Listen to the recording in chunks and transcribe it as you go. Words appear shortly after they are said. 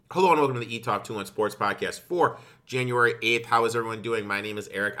Hello and welcome to the eTalk 21 Sports Podcast for January 8th. How is everyone doing? My name is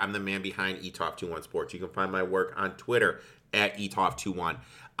Eric. I'm the man behind eTalk 21 Sports. You can find my work on Twitter at eTalk21,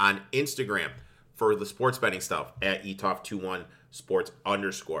 on Instagram for the sports betting stuff at eTalk21 Sports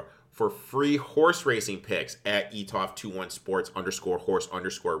 _ for free horse racing picks at eTalk21 Sports _horse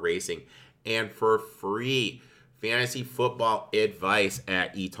 _racing, and for free fantasy football advice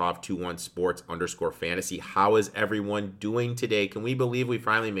at eTalk21 Sports _fantasy. How is everyone doing today? Can we believe we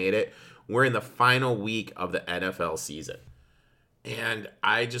finally made it? We're in the final week of the NFL season. And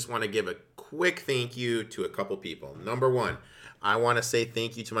I just want to give a quick thank you to a couple people. Number one, I want to say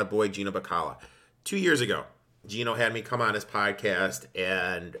thank you to my boy Gino Bacala. 2 years ago, Gino had me come on his podcast,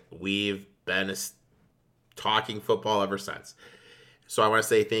 and we've been talking football ever since. So I want to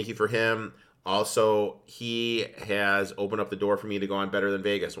say thank you for him. Also, he has opened up the door for me to go on Better Than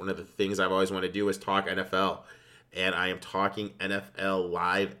Vegas. One of the things I've always wanted to do is talk NFL. And I am talking NFL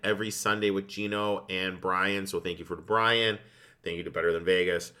live every Sunday with Gino and Brian. So thank you for Brian. Thank you to Better Than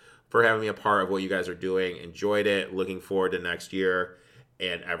Vegas for having me a part of what you guys are doing. Enjoyed it. Looking forward to next year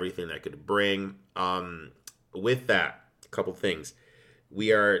and everything that could bring. With that, a couple things.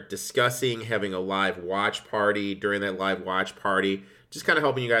 We are discussing having a live watch party. During that live watch party, just kind of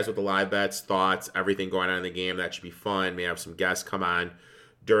helping you guys with the live bets, thoughts, everything going on in the game. That should be fun. May have some guests come on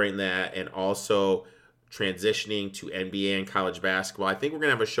during that. And also transitioning to NBA and college basketball. I think we're going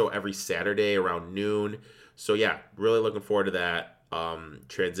to have a show every Saturday around noon. So yeah, really looking forward to that.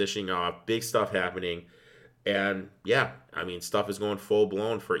 Transitioning off, big stuff happening. And yeah, I mean, stuff is going full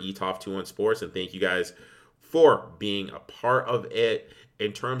blown for eTalk 21 Sports. And thank you guys for being a part of it.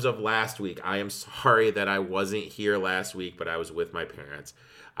 In terms of last week, I am sorry that I wasn't here last week, but I was with my parents.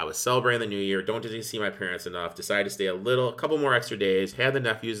 I was celebrating the new year. Don't get to see my parents enough. Decided to stay a couple more extra days. Had the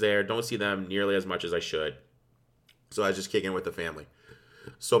nephews there. Don't see them nearly as much as I should. So I was just kicking with the family.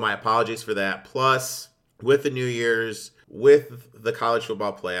 So my apologies for that. Plus, with the New Year's, with the college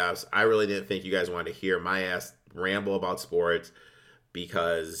football playoffs, I really didn't think you guys wanted to hear my ass ramble about sports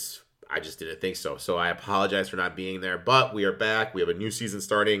because I just didn't think so. So I apologize for not being there, but we are back. We have a new season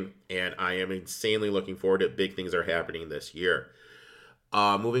starting, and I am insanely looking forward to it. Big things are happening this year.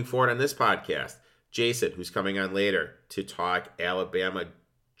 Moving forward on this podcast, Jason, who's coming on later to talk Alabama,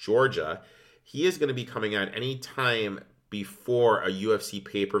 Georgia, he is going to be coming on any time before a UFC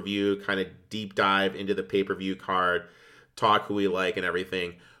pay-per-view, kind of deep dive into the pay-per-view card, talk who we like and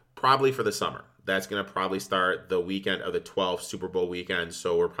everything, probably for the summer. That's going to probably start the weekend of the 12th Super Bowl weekend.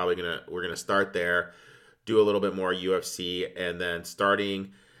 So we're going to start there, do a little bit more UFC, and then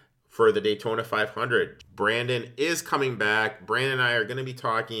starting for the Daytona 500. Brandon is coming back. Brandon and I are going to be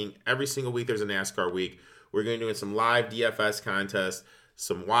talking every single week. There's a NASCAR week. We're going to do some live DFS contests,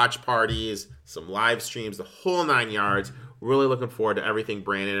 some watch parties, some live streams, the whole 9 yards. Really looking forward to everything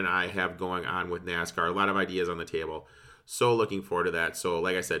Brandon and I have going on with NASCAR. A lot of ideas on the table. So looking forward to that. So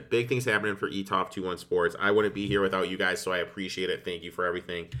like I said, big things happening for eTalk 21 Sports. I wouldn't be here without you guys, so I appreciate it. Thank you for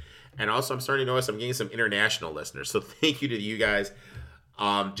everything. And also, I'm starting to notice I'm getting some international listeners. So thank you to you guys.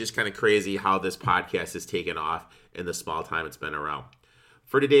 Just kind of crazy how this podcast has taken off in the small time it's been around.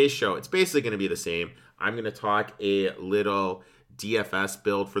 For today's show, it's basically going to be the same. I'm going to talk a little DFS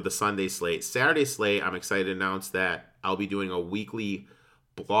build for the Sunday slate. Saturday slate, I'm excited to announce that I'll be doing a weekly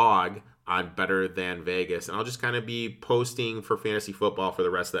blog on Better Than Vegas. And I'll just kind of be posting for fantasy football for the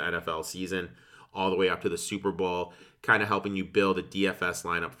rest of the NFL season, all the way up to the Super Bowl, kind of helping you build a DFS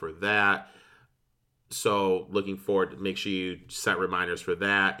lineup for that. So looking forward to make sure you set reminders for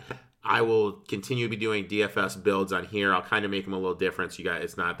that. I will continue to be doing DFS builds on here. I'll kind of make them a little different so you guys,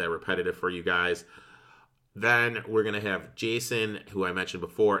 it's not that repetitive for you guys. Then we're going to have Jason, who I mentioned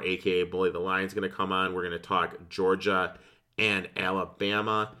before, aka Bully the Line, is going to come on. We're going to talk Georgia and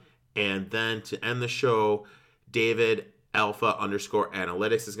Alabama. And then to end the show, David Alpha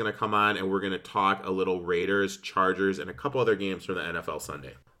 _analytics is going to come on, and we're going to talk a little Raiders, Chargers, and a couple other games from the NFL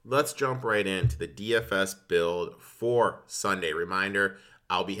Sunday. Let's jump right into the DFS build for Sunday. Reminder,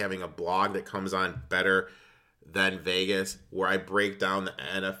 I'll be having a blog that comes on Better Than Vegas where I break down the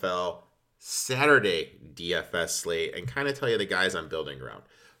NFL Saturday DFS slate and kind of tell you the guys I'm building around.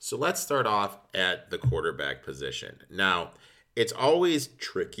 So let's start off at the quarterback position. Now, it's always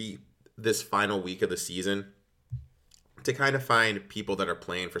tricky this final week of the season to kind of find people that are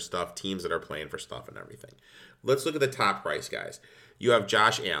playing for stuff, teams that are playing for stuff and everything. Let's look at the top price guys. You have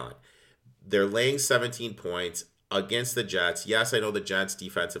Josh Allen. They're laying 17 points against the Jets. Yes, I know the Jets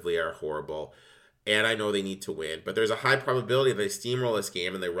defensively are horrible, and I know they need to win, but there's a high probability they steamroll this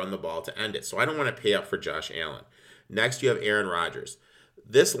game and they run the ball to end it. So I don't want to pay up for Josh Allen. Next, you have Aaron Rodgers.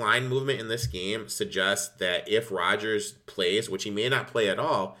 This line movement in this game suggests that if Rodgers plays, which he may not play at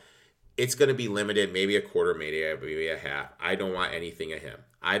all, it's going to be limited, maybe a quarter, maybe a half. I don't want anything of him.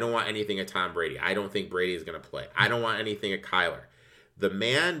 I don't want anything of Tom Brady. I don't think Brady is going to play. I don't want anything of Kyler. The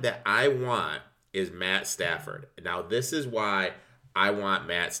man that I want is Matt Stafford. Now, this is why I want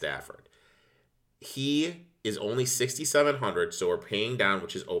Matt Stafford. He is only 6,700, so we're paying down,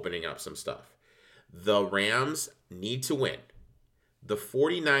 which is opening up some stuff. The Rams need to win. The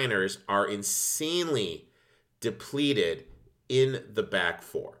 49ers are insanely depleted in the back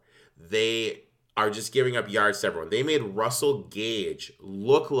four. They are just giving up yards to everyone. They made Russell Gage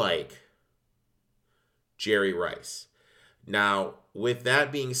look like Jerry Rice. Now, with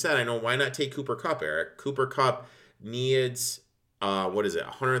that being said, I know why not take Cooper Kupp, Eric? Cooper Kupp needs,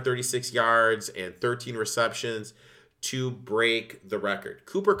 136 yards and 13 receptions to break the record.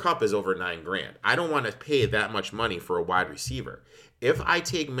 Cooper Kupp is over $9,000. I don't want to pay that much money for a wide receiver. If I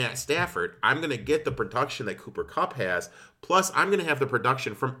take Matt Stafford, I'm going to get the production that Cooper Kupp has, plus I'm going to have the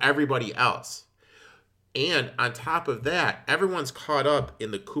production from everybody else. And on top of that, everyone's caught up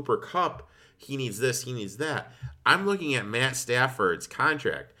in the Cooper Kupp. He needs this, he needs that. I'm looking at Matt Stafford's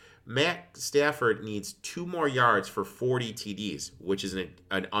contract. Matt Stafford needs 2 more yards for 40 TDs, which is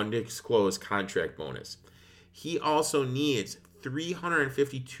an undisclosed contract bonus. He also needs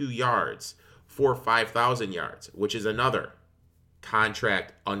 352 yards for 5,000 yards, which is another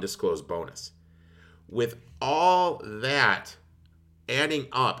contract undisclosed bonus. With all that adding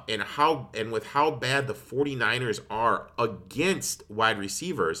up and with how bad the 49ers are against wide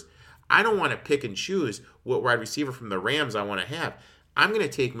receivers, I don't want to pick and choose what wide receiver from the Rams I want to have. I'm going to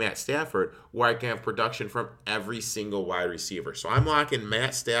take Matt Stafford where I can have production from every single wide receiver. So I'm locking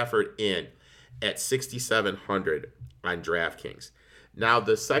Matt Stafford in at 6,700 on DraftKings. Now,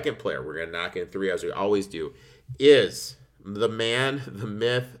 the second player, we're going to knock in 3 as we always do, is the man, the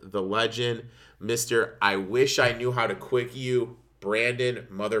myth, the legend, Mr. I wish I knew how to quick you, Brandon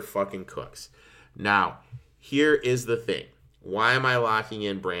motherfucking Cooks. Now, here is the thing. Why am I locking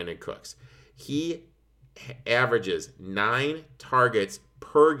in Brandon Cooks? He averages 9 targets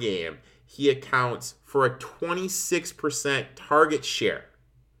per game. He accounts for a 26% target share.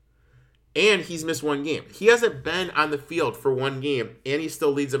 And he's missed 1 game. He hasn't been on the field for 1 game, and he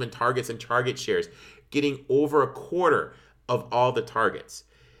still leads them in targets and target shares, getting over a quarter of all the targets.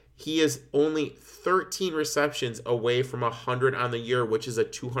 He is only 13 receptions away from 100 on the year, which is a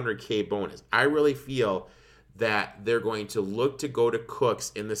 $200K bonus. I really feel that they're going to look to go to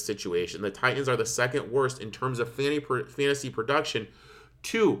Cooks in this situation. The Titans are the second worst in terms of fantasy production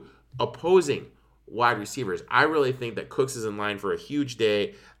to opposing wide receivers. I really think that Cooks is in line for a huge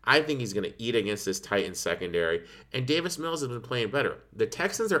day. I think he's going to eat against this Titans secondary. And Davis Mills has been playing better. The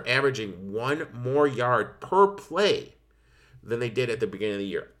Texans are averaging 1 more yard per play than they did at the beginning of the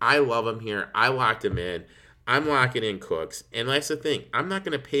year. I love him here. I locked him in. I'm locking in Cooks. And that's the thing. I'm not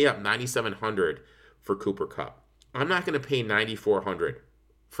going to pay up $9,700 for Cooper Kupp. I'm not going to pay $9,400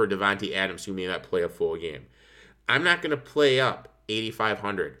 for Devontae Adams, who may not play a full game. I'm not going to play up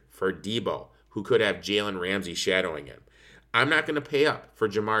 $8,500 for Debo, who could have Jalen Ramsey shadowing him. I'm not going to pay up for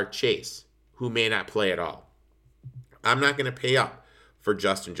Jamar Chase, who may not play at all. I'm not going to pay up for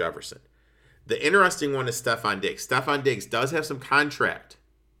Justin Jefferson. The interesting one is Stephon Diggs. Stephon Diggs does have some contract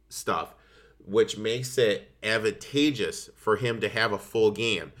stuff, which makes it advantageous for him to have a full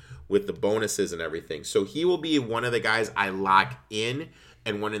game with the bonuses and everything. So he will be one of the guys I lock in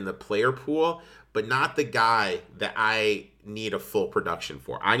and one in the player pool, but not the guy that I need a full production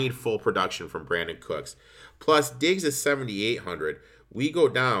for. I need full production from Brandon Cooks. Plus, Diggs is 7,800. We go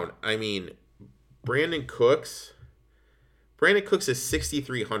down. I mean, Brandon Cooks is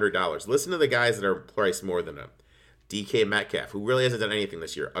 $6,300. Listen to the guys that are priced more than him. DK Metcalf, who really hasn't done anything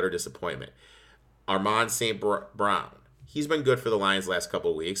this year. Utter disappointment. Armand St. Brown. He's been good for the Lions last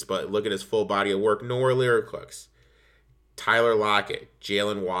couple of weeks, but look at his full body of work. Nowhere near Cooks. Tyler Lockett.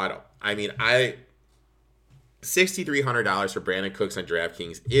 Jalen Waddle. I mean, $6,300 for Brandon Cooks on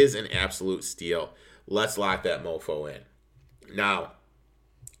DraftKings is an absolute steal. Let's lock that mofo in. Now,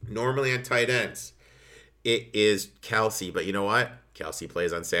 normally on tight ends, it is Kelce, but you know what? Kelce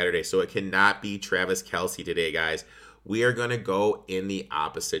plays on Saturday, so it cannot be Travis Kelce today, guys. We are going to go in the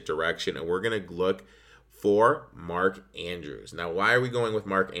opposite direction, and we're going to look for Mark Andrews. Now, why are we going with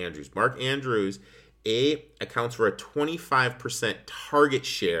Mark Andrews? Mark Andrews, accounts for a 25% target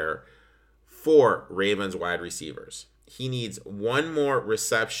share for Ravens wide receivers. He needs 1 more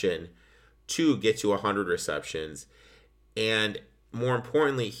reception to get to 100 receptions, and more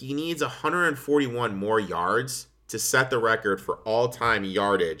importantly, he needs 141 more yards to set the record for all-time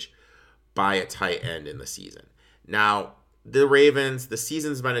yardage by a tight end in the season. Now, the Ravens, the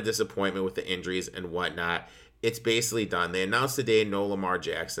season's been a disappointment with the injuries and whatnot. It's basically done. They announced today no Lamar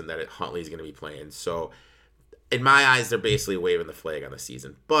Jackson, that Huntley's going to be playing. So in my eyes, they're basically waving the flag on the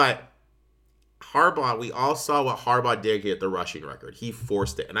season. But Harbaugh, we all saw what Harbaugh did at the rushing record. He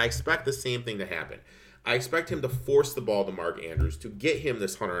forced it. And I expect the same thing to happen. I expect him to force the ball to Mark Andrews to get him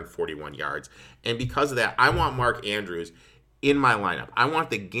this 141 yards. And because of that, I want Mark Andrews in my lineup. I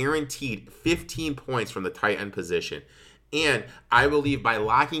want the guaranteed 15 points from the tight end position. And I believe by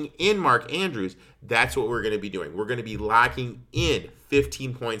locking in Mark Andrews, that's what we're going to be doing. We're going to be locking in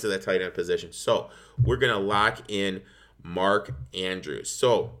 15 points of that tight end position. So we're going to lock in Mark Andrews.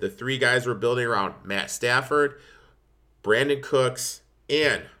 So the three guys we're building around: Matt Stafford, Brandon Cooks,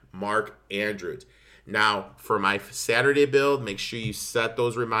 and Mark Andrews. Now, for my Saturday build, make sure you set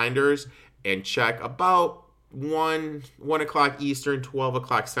those reminders and check about 1 o'clock Eastern, 12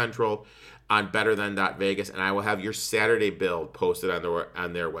 o'clock Central on betterthan.vegas, and I will have your Saturday build posted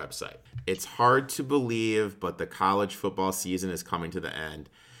on their website. It's hard to believe, but the college football season is coming to the end.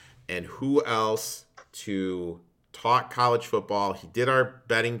 And who else to talk college football? He did our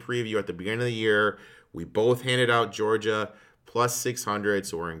betting preview at the beginning of the year. We both handed out Georgia plus 600,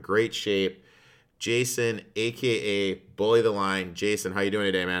 so we're in great shape. Jason, a.k.a. Bully the Line. Jason, how you doing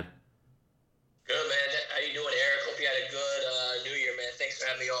today, man? Good, man. How you doing, Eric? Hope you had a good New Year, man. Thanks for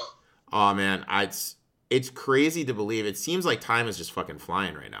having me on. Oh, man, it's crazy to believe. It seems like time is just fucking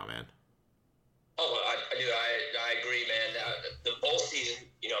flying right now, man. Oh, I agree, man. The bowl season,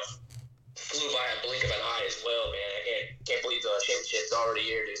 flew by a blink of an eye as well, man. I can't believe the championship's already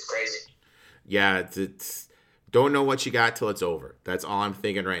here. It's crazy. Yeah, it's don't know what you got till it's over. That's all I'm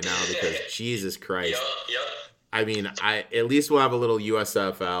thinking right now, because Jesus Christ. Yep. I mean, at least we'll have a little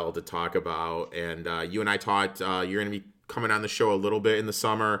USFL to talk about, and you and I talked. You're going to be coming on the show a little bit in the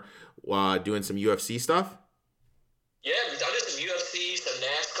summer, doing some UFC stuff. Yeah, I did some UFC, some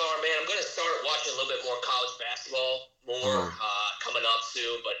NASCAR, man. I'm going to start watching a little bit more college basketball, coming up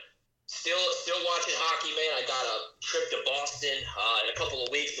soon, but still watching hockey, man. I got a trip to Boston in a couple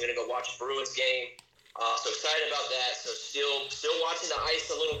of weeks. We're going to go watch a Bruins game. So excited about that. So still watching the ice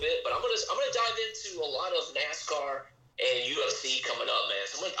a little bit, but I'm gonna dive into a lot of NASCAR and UFC coming up, man.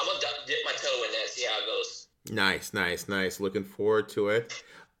 So I'm gonna dip my toe in that, see how it goes. Nice. Looking forward to it.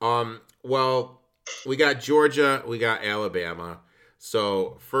 Well, we got Georgia, we got Alabama.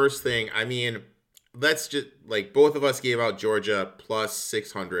 So first thing, I mean, let's just, like, both of us gave out Georgia plus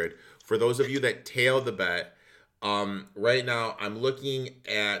 600. For those of you that tailed the bet, right now I'm looking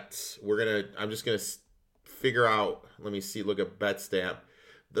at, I'm just gonna figure out, let me see, look at BetStamp.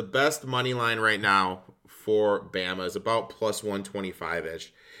 The best money line right now for Bama is about plus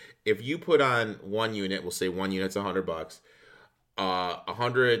 125-ish. If you put on one unit, we'll say one unit's $100,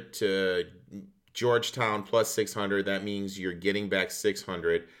 100 to Georgetown plus 600, that means you're getting back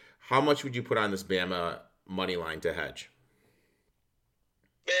 600. How much would you put on this Bama money line to hedge?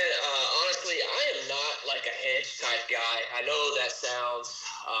 Man, honestly, I am not like a hedge type guy. I know that sounds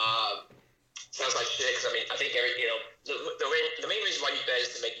like shit, because I think the main reason why you bet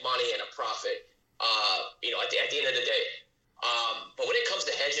is to make money and a profit. At the end of the day. But when it comes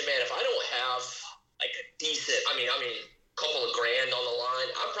to hedging, man, if I don't have like a decent, couple of grand on the line,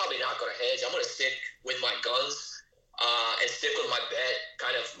 I'm probably not going to hedge. I'm going to stick with my guns and stick with my bet,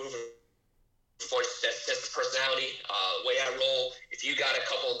 kind of moving forward. That's the personality, way I roll. If you got a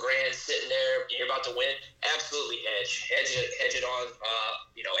couple of grand sitting there and you're about to win, absolutely hedge it on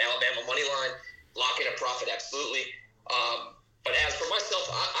Alabama money line, lock in a profit, absolutely. But as for myself,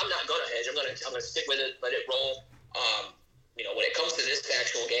 I'm not going to hedge. I'm going to stick with it, let it roll. When it comes to this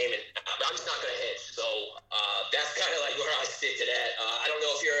actual game, and I'm just not going to hedge. So that's kind of like where I stick to that. I don't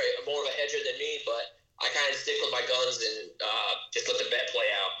know if you're more of a hedger than me, but I kind of stick with my guns and just let the bet play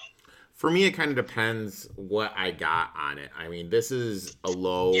out. For me, it kind of depends what I got on it. I mean, this is a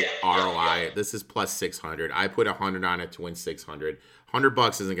low ROI. Yeah. This is plus 600. I put 100 on it to win 600.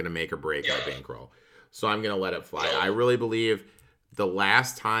 $100 isn't going to make or break my bankroll. So I'm going to let it fly. I really believe the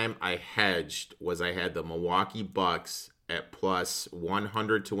last time I hedged was I had the Milwaukee Bucks at plus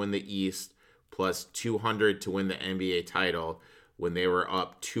 100 to win the East, plus 200 to win the NBA title when they were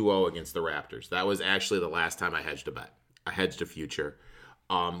up 2-0 against the Raptors. That was actually the last time I hedged a bet. I hedged a future,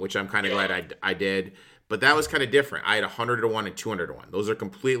 which I'm kind of glad I did. But that was kind of different. I had 100 to 1 and 200 to 1. Those are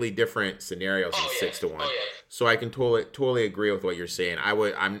completely different scenarios than 6 to 1. So I can totally agree with what you're saying. I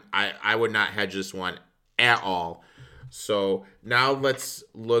would not hedge this one at all. So now let's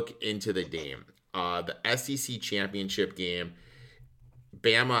look into the game. The SEC championship game.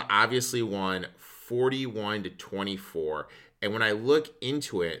 Bama obviously won 41-24. And when I look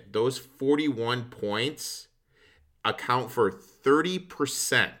into it, those 41 points account for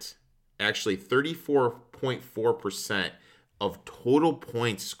 30%, actually 34.4% of total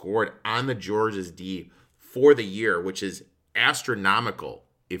points scored on the Georgia's D for the year, which is astronomical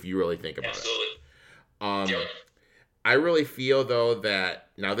if you really think about it. Yep. I really feel, though, that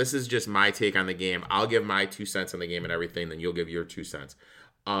now this is just my take on the game. I'll give my 2 cents on the game and everything, then you'll give your 2 cents.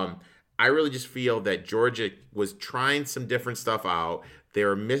 I really just feel that Georgia was trying some different stuff out. They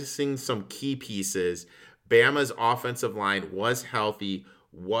were missing some key pieces. Bama's offensive line was healthy,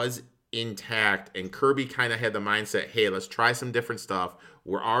 was intact, and Kirby kind of had the mindset, hey, let's try some different stuff.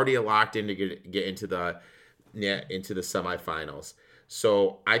 We're already locked in to get into the semifinals.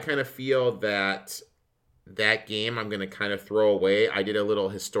 So I kind of feel that game I'm going to kind of throw away. I did a little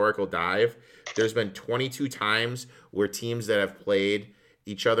historical dive. There's been 22 times where teams that have played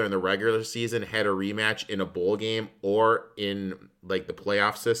each other in the regular season had a rematch in a bowl game or in like the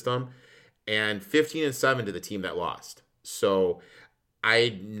playoff system, and 15-7 to the team that lost. So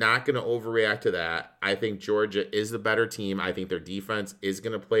I'm not going to overreact to that. I think Georgia is the better team. I think their defense is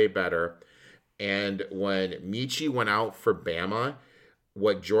going to play better. And when Michi went out for Bama,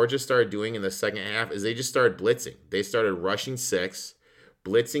 what Georgia started doing in the second half is they just started blitzing. They started rushing 6,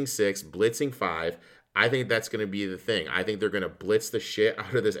 blitzing 5. I think that's going to be the thing. I think they're going to blitz the shit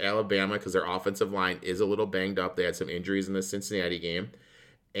out of this Alabama because their offensive line is a little banged up. They had some injuries in the Cincinnati game.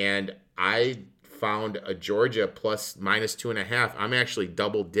 And I found a Georgia plus minus 2.5. I'm actually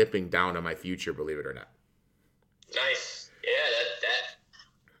double dipping down on my future, believe it or not. Nice. Yeah,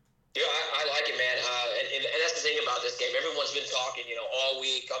 I like it, man. And that's the thing about this game. Everyone's been talking, all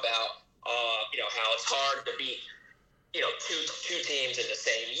week about, how it's hard to beat, two teams in the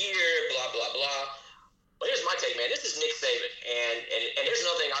same year, blah, blah, blah. But here's my take, man. This is Nick Saban. And here's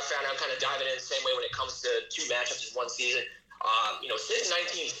another thing I found out kind of diving in the same way when it comes to 2 matchups in one season. Since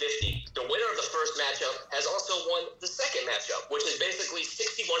 1950, the winner of the first matchup has also won the second matchup, which is basically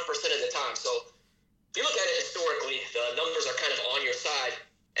 61% of the time. So if you look at it historically, the numbers are kind of on your side.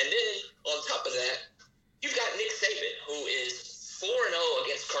 And then on top of that, you've got Nick Saban, who is 4-0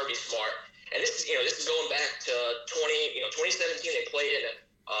 against Kirby Smart. And this is going back to 2017. They played in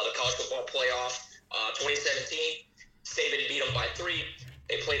the college football playoff. 2017, Saban beat them by 3.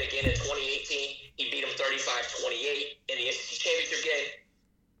 They played again in 2018. He beat them 35-28 in the SEC championship game.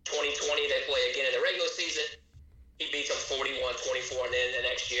 2020, they play again in the regular season. He beats them 41-24, and then the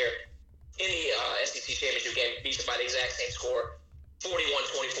next year in the SEC championship game, beats them by the exact same score,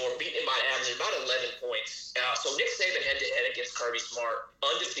 41-24, beating him by an average of about 11 points. So Nick Saban head-to-head against Kirby Smart,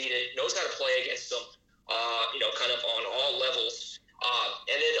 undefeated, knows how to play against them, kind of on all levels.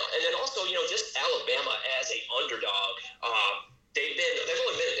 And then also, just Alabama as a underdog. They've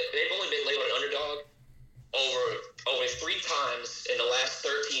only been labeled an underdog over 3 times in the last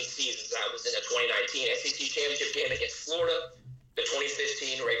 13 seasons. That was in the 2019 SEC championship game against Florida, the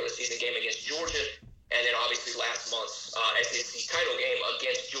 2015 regular season game against Georgia, and then obviously last month's SEC title game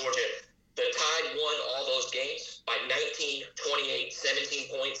against Georgia. The Tide won all those games by 19, 28,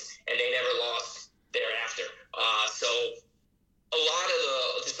 17 points, and they never lost thereafter. So a lot of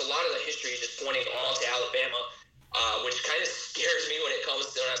the history is just pointing all to Alabama, which kind of scares me when it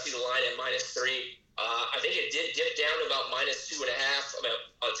comes to when I see the line at -3. I think it did dip down to about -2.5, about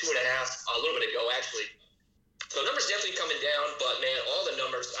 2.5 a little bit ago actually. So numbers definitely coming down, but man, all the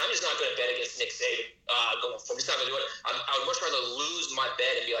numbers. I'm just not going to bet against Nick Saban going forward. I'm just not going to do it. I would much rather lose my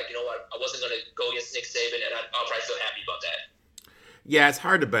bet and be like, you know what, I wasn't going to go against Nick Saban, and I'll probably feel happy about that. Yeah, it's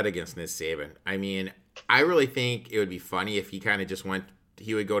hard to bet against Nick Saban. I mean, I really think it would be funny if he kind of just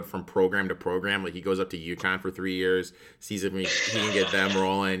he would go from program to program. Like he goes up to UConn for 3 years, sees if he can get them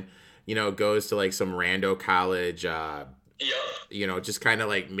rolling, goes to like some rando college, just kind of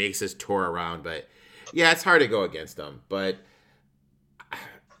like makes his tour around. But yeah, it's hard to go against them. But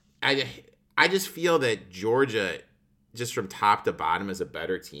I just feel that Georgia, just from top to bottom, is a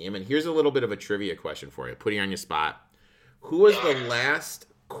better team. And here's a little bit of a trivia question for you, putting you on your spot. Who was the last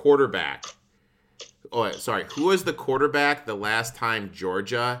quarterback? Who was the quarterback the last time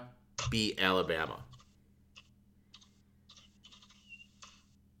Georgia beat Alabama?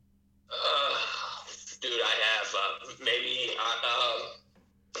 Dude, I have maybe. I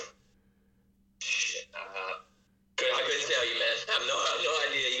couldn't tell you, man. I have no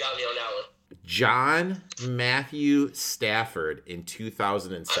idea. You got me on that one. John Matthew Stafford in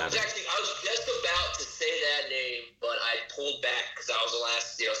 2007. I was just about to say that name, but I pulled back because I was the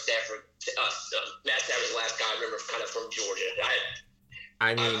last, Stafford. Matt Stafford's the last guy I remember kind of from Georgia.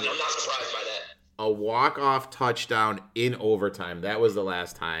 I'm not surprised by that. A walk-off touchdown in overtime. That was the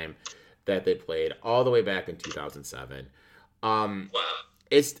last time that they played, all the way back in 2007. Wow.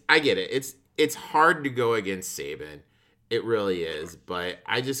 I get it. it's hard to go against Saban. It really is. But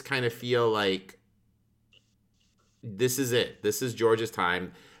I just kind of feel like this is it. This is Georgia's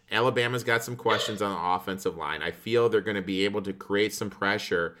time. Alabama's got some questions on the offensive line. I feel they're going to be able to create some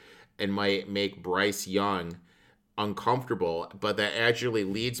pressure and might make Bryce Young uncomfortable. But that actually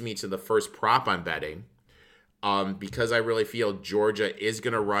leads me to the first prop I'm betting. Because I really feel Georgia is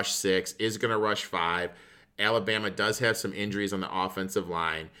going to rush 6, is going to rush 5. Alabama does have some injuries on the offensive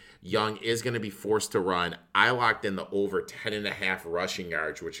line. Young is going to be forced to run. I locked in the over 10.5 rushing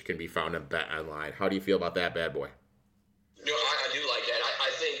yards, which can be found on Bet Online. How do you feel about that bad boy? No, I do like that. I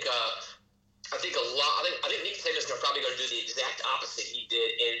think Nick Saban's probably going to do the exact opposite he did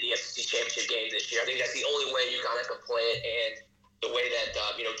in the SEC championship game this year. I think that's the only way you kind of can play it, and the way that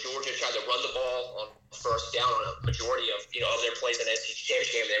Georgia tried to run the ball on first down on a majority of of their plays in the SEC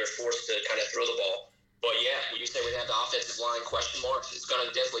championship game, they were forced to kind of throw the ball. But yeah, when you say we have the offensive line question marks, it's going to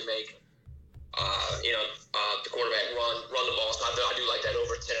definitely make the quarterback run the ball. So I do like that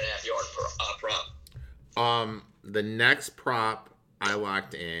over 10.5 yard prop. The next prop I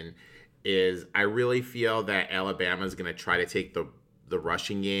locked in is I really feel that Alabama is going to try to take the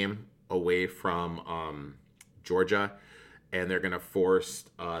rushing game away from Georgia, and they're going to force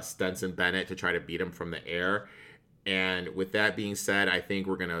Stetson Bennett to try to beat him from the air. And with that being said, I think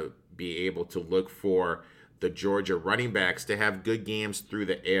we're going to be able to look for the Georgia running backs to have good games through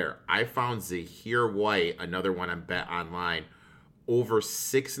the air. I found Zahir White, another one on Bet Online, over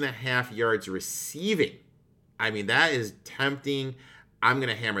 6.5 yards receiving. I mean, that is tempting. I'm going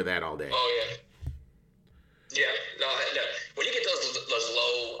to hammer that all day. Oh, yeah. Yeah. No. When you get those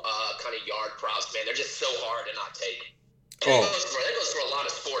low kind of yard props, man, they're just so hard to not take. That goes for a lot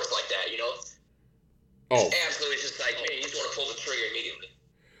of sports like that, It's absolutely just like, man, you just want to pull the trigger immediately.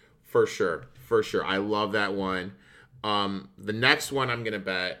 For sure. I love that one. The next one I'm going to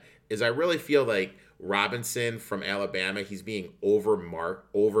bet is I really feel like Robinson from Alabama, he's being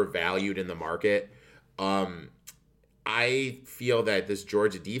overvalued in the market. I feel that this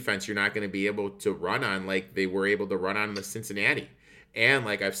Georgia defense, you're not going to be able to run on like they were able to run on the Cincinnati. And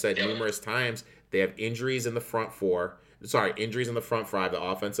like I've said numerous times, they have injuries in the front five, the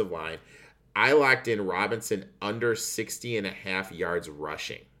offensive line. I locked in Robinson under 60.5 yards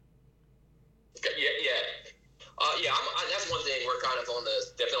rushing. Yeah. That's one thing we're kind of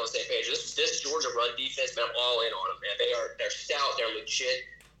definitely on the same page. This Georgia run defense, man, I'm all in on them, man. They're stout, they're legit,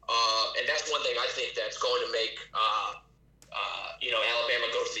 and that's one thing I think that's going to make Alabama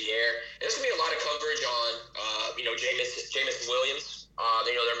go to the air. And there's gonna be a lot of coverage on Jameson Williams,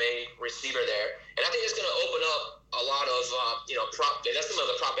 their main receiver there, and I think it's gonna open up a lot of prop. That's some of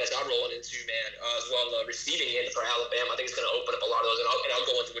the prop bets I'm rolling into, man, as well the receiving end for Alabama. I think it's gonna open up a lot of those, and I'll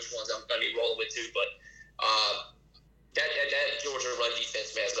go into which ones I'm gonna be rolling with too, but. That Georgia run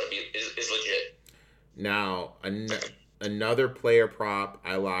defense, man, is legit. Now, another player prop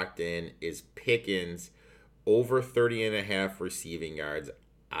I locked in is Pickens over 30.5 receiving yards.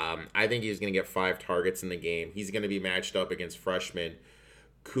 I think he's going to get 5 targets in the game. He's going to be matched up against freshman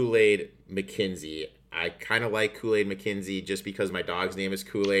Kool-Aid McKenzie. I kind of like Kool-Aid McKenzie just because my dog's name is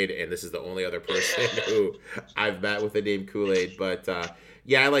Kool-Aid, and this is the only other person who I've met with the name Kool-Aid. But,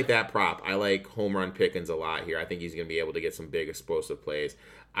 yeah, I like that prop. I like home run Pickens a lot here. I think he's going to be able to get some big explosive plays.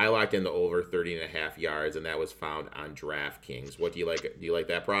 I locked in the over 30.5 yards, and that was found on DraftKings. What do you like? Do you like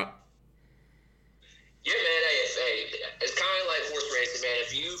that prop? Yeah, man. It's kind of like horse racing, man.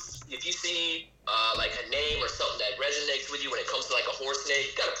 If you see like a name or something that resonates with you when it comes to like a horse name,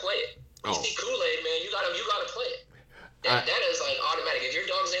 you gotta play it. You see Kool-Aid, man, you gotta play it. That is like automatic. If your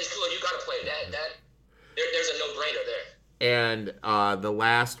dog's name's Kool-Aid, you gotta play it. There's a no-brainer there. And the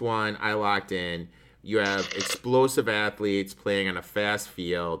last one I locked in, you have explosive athletes playing on a fast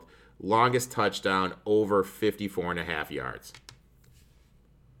field, longest touchdown over 54.5 yards.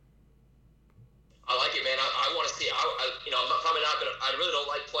 I like it, man. I want to see. I'm probably not gonna. I really don't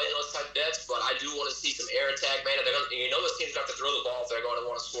like playing those type of bets, but I do want to see some air attack, man. Those teams got to throw the ball if they're going to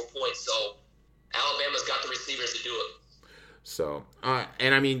want to score points. So Alabama's got the receivers to do it. So,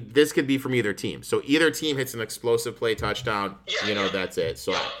 and I mean, this could be from either team. So either team hits an explosive play touchdown. That's it.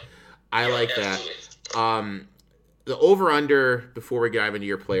 So I like that. The over/under, before we dive into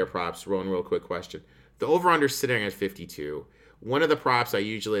your player props, one real quick question. The over/under sitting at 52. One of the props I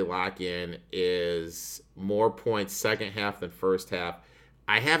usually lock in is more points second half than first half.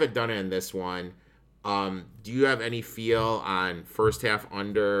 I haven't done it in this one. Do you have any feel on first half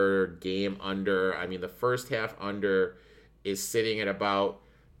under, game under? I mean, the first half under is sitting at about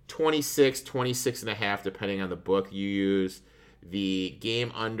 26 and a half, depending on the book you use. The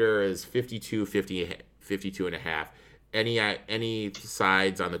game under is 52 and a half. Any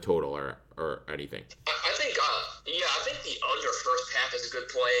sides on the total, or or anything? I think, I think the under first half is a good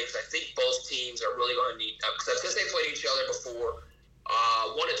play because I think both teams are really going to need, because they played each other before,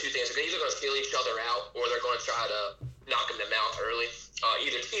 one of two things. They're either going to feel each other out or they're going to try to knock them out early,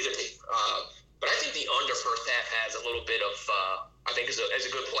 either team. But I think the under first half has a little bit of, I think is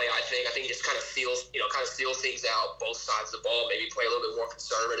a good play. I think just kind of feels things out both sides of the ball. Maybe play a little bit more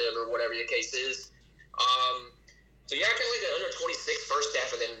conservative or whatever the case is. So yeah, I kind of like the under 26 first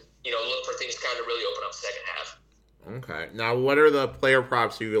half, and then look for things kind of really open up second half. Okay. Now, what are the player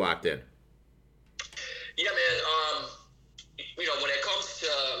props you locked in? Yeah, man. When it comes to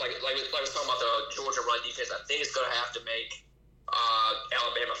like I was talking about the Georgia run defense, I think it's going to have to make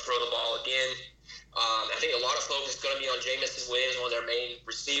Alabama throw the ball again. I think a lot of focus is going to be on Jamison Williams, one of their main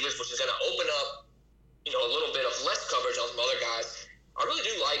receivers, which is going to open up, a little bit of less coverage on some other guys. I really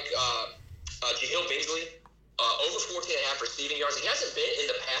do like Jahil Bingsley, over 14.5 receiving yards. He hasn't been in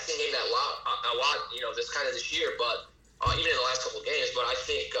the passing game a lot, this year, but even in the last couple of games. But I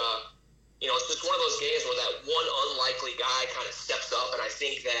think, it's just one of those games where that one unlikely guy kind of steps up, and I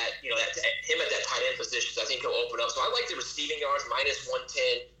think that, that him at that tight end position, I think he'll open up. So I like the receiving yards, minus 110,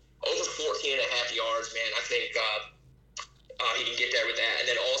 over 14.5 yards, man. I think he can get there with that. And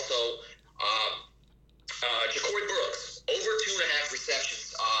then also, Ja'Cory Brooks, over 2.5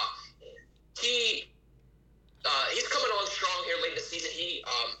 receptions. He's coming on strong here late in the season. He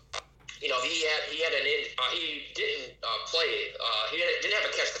didn't play. He didn't have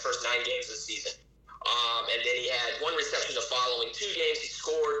a catch the first 9 games this season. And then he had 1 reception the following 2 games. He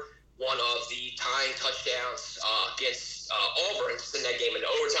scored one of the tying touchdowns against Auburn to send that game into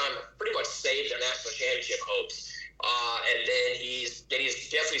overtime. Pretty much saved their national championship hopes. And then he's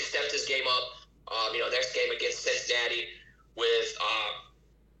definitely stepped his game up. Next game against Cincinnati with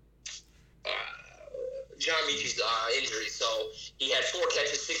John Michie's injury. So he had 4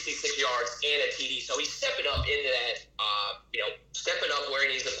 catches, 66 yards, and a TD. So he's stepping up into that, stepping up where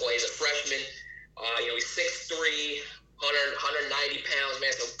he needs to play as a freshman. He's 6'3", 190 pounds,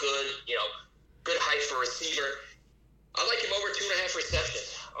 man. So good, good height for a receiver. I like him over 2.5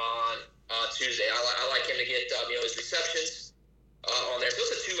 receptions on Tuesday. I like him to get, his receptions on there. So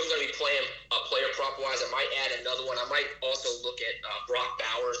those are 2 I'm going to be playing player prop-wise. I might add another one. I might also look at Brock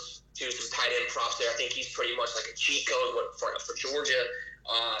Bowers, too, some tight end props there. I think he's pretty much like a cheat code for Georgia.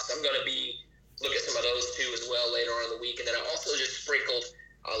 So I'm going to be look at some of those, too, as well later on in the week. And then I also just sprinkled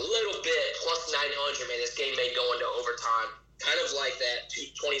a little bit, plus 900, man. This game may go into overtime, kind of like that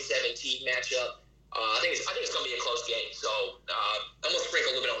 2017 matchup. I think it's going to be a close game. So I'm going to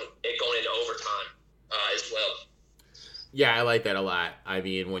sprinkle a little bit on it going into overtime as well. Yeah, I like that a lot. I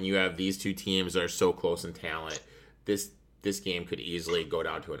mean, when you have these 2 teams that are so close in talent, this game could easily go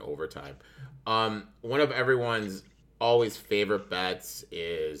down to an overtime. One of everyone's always favorite bets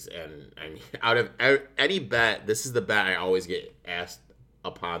is, and out of any bet, this is the bet I always get asked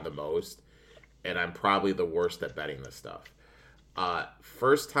upon the most, and I'm probably the worst at betting this stuff.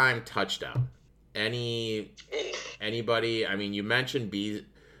 First time touchdown. Anybody? I mean, you mentioned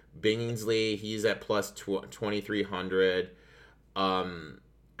Bingsley. He's at plus 2,300.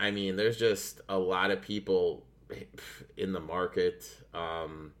 I mean, there's just a lot of people in the market.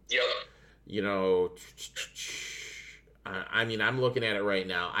 Yep. I mean, I'm looking at it right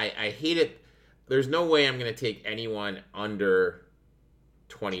now. I hate it. There's no way I'm going to take anyone under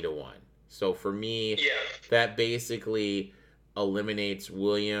 20-1. So for me, that basically eliminates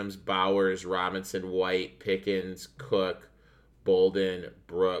Williams, Bowers, Robinson, White, Pickens, Cook, Bolden,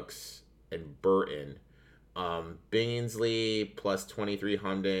 Brooks, and Burton. Bingsley plus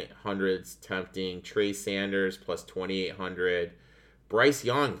 2,300's tempting. Trey Sanders plus 2,800. Bryce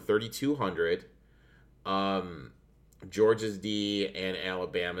Young 3,200. Georgia's D and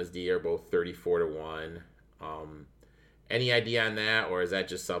Alabama's D are both 34-1. Any idea on that, or is that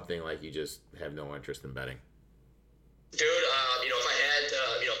just something like you just have no interest in betting? Dude, if I had to,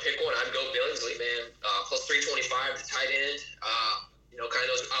 pick one, I'd go Billingsley, man. Plus 325 to tight end. Kind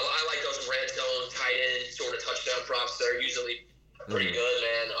of those. I like those red zone tight end sort of touchdown props. They're usually pretty good,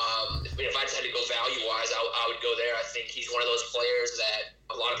 man. If I just had to go value wise, I would go there. I think he's one of those players that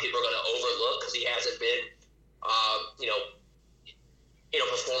a lot of people are going to overlook because he hasn't been,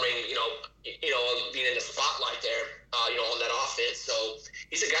 performing, being in the spotlight there, on that offense. So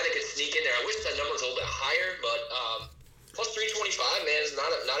he's a guy that could sneak in there. I wish that number was a little bit higher, but plus 325, man, is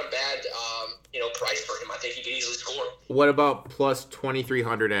not a bad, price for him. I think he could easily score. What about plus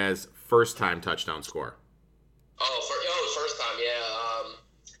 2,300 as first-time touchdown score? First time, yeah.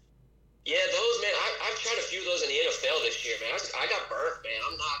 Yeah, those, man, I've tried a few of those in the NFL this year, man. I got burnt, man.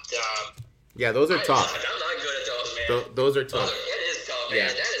 I'm not. Yeah, those are tough. I'm not good at those, man. Those are tough. It is tough, man. Yeah.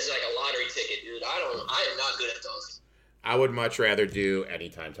 That is like a lottery ticket. I would much rather do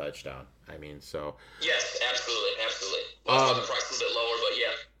anytime touchdown. I mean, so. Yes, absolutely. Well, the price a little bit lower, but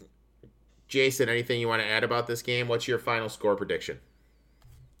yeah. Jason, anything you want to add about this game? What's your final score prediction?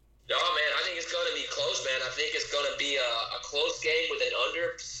 Oh, man, I think it's going to be close, man. I think it's going to be a close game with an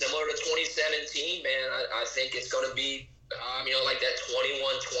under similar to 2017, man. I think it's going to be, like that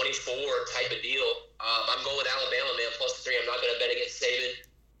 21-24 type of deal. I'm going with Alabama, man, +3. I'm not going to bet against Saban.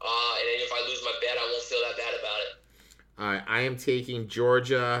 And if I lose my bet, I won't feel that bad about it. I am taking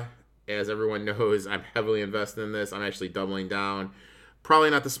Georgia. As everyone knows, I'm heavily invested in this. I'm actually doubling down. Probably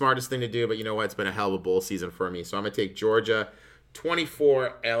not the smartest thing to do, but you know what? It's been a hell of a bowl season for me. So I'm going to take Georgia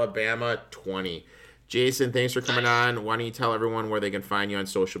 24, Alabama 20. Jason, thanks for coming on. Why don't you tell everyone where they can find you on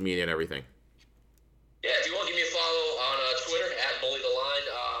social media and everything? Yeah, if you want to give me a follow on Twitter, @bullytheline.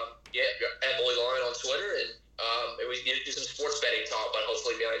 At bullytheline on Twitter. And we can do some sports betting talk, but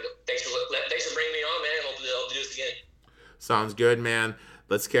hopefully, thanks for bringing me on, man. Hopefully I'll do this again. Sounds good, man.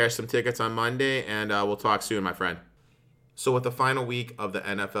 Let's cash some tickets on Monday, and we'll talk soon, my friend. So with the final week of the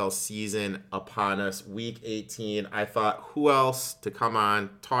NFL season upon us, Week 18, I thought, who else to come on,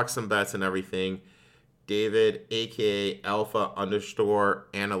 talk some bets and everything? David, a.k.a.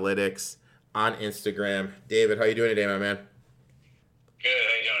 Alpha_Analytics on Instagram. David, how you doing today, my man? Good.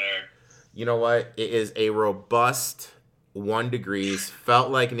 How you doing, Eric? You know what? It is a robust 1 degrees. Felt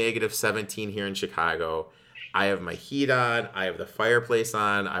like -17 here in Chicago. I have my heat on. I have the fireplace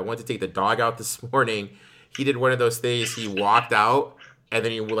on. I went to take the dog out this morning. He did one of those things. He walked out, and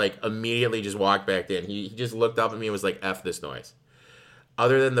then he immediately just walked back in. He just looked up at me and was like, F this noise.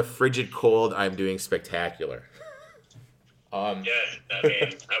 Other than the frigid cold, I'm doing spectacular. Yeah, I mean, we had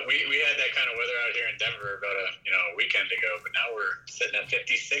that kind of weather out here in Denver about a weekend ago, but now we're sitting at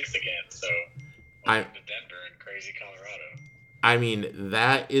 56 again. So welcome to Denver and crazy Colorado. I mean,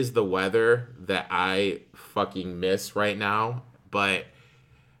 that is the weather that I fucking miss right now. But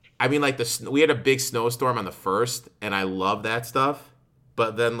I mean, we had a big snowstorm on the 1st, and I love that stuff.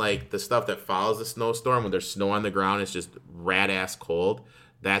 But then, the stuff that follows the snowstorm, when there's snow on the ground, it's just rat-ass cold.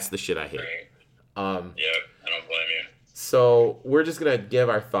 That's the shit I hate. Right. I don't blame you. So we're just going to give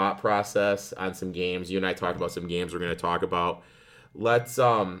our thought process on some games. You and I talked about some games we're going to talk about. Let's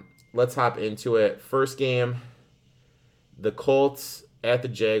hop into it. First game, the Colts at the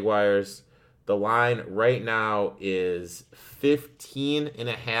Jaguars. The line right now is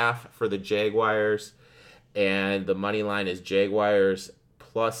 15.5 for the Jaguars, and the money line is Jaguars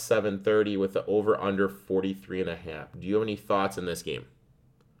 +730 with the over/under 43.5. Do you have any thoughts in this game?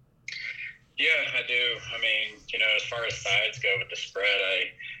 Yeah, I do. I mean, as far as sides go with the spread,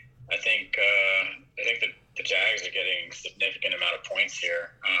 I think that the Jags are getting a significant amount of points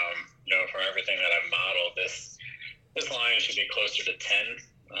here. For everything that I've modeled, this line should be closer to 10.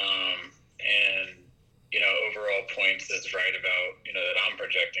 And overall points is right about, that I'm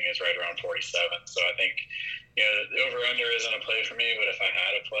projecting is right around 47. So I think, the over-under isn't a play for me, but if I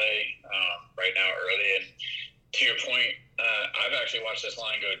had a play right now early, and to your point, I've actually watched this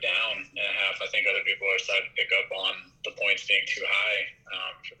line go down in a half. I think other people are starting to pick up on the points being too high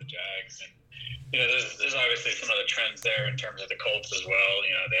for the Jags. And, there's obviously some other trends there in terms of the Colts as well.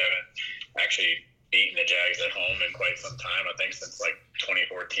 They haven't actually beaten the Jags at home in quite some time, I think since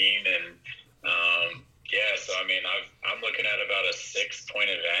 2014. And, so I mean, I'm looking at about a 6-point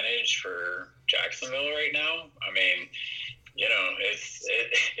advantage for Jacksonville right now. I mean, it's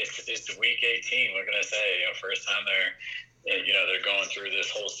week 18. We're gonna say, first time they're going through this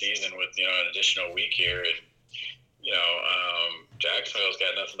whole season with an additional week here, and Jacksonville's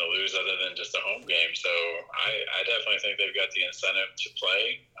got nothing to lose other than just a home game. So I definitely think they've got the incentive to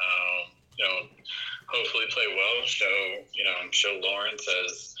play. Hopefully play well. Show Lawrence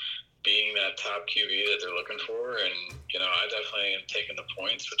as being that top QB that they're looking for, and I definitely am taking the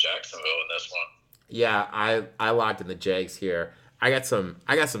points with Jacksonville in this one. Yeah, I locked in the Jags here. I got some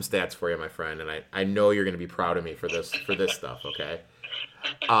stats for you, my friend, and I know you're going to be proud of me for this stuff. Okay.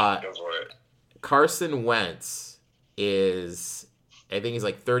 Go for it. Carson Wentz is, I think he's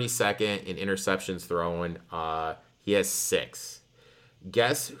 32nd in interceptions thrown. He has 6.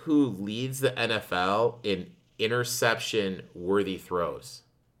 Guess who leads the NFL in interception-worthy throws?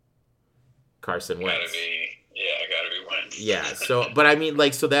 Carson Wentz. Gotta be Wentz. Yeah, so, but I mean,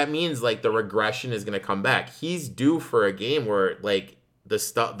 so that means, the regression is going to come back. He's due for a game where,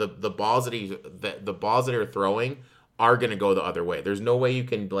 the balls that are throwing are going to go the other way. There's no way you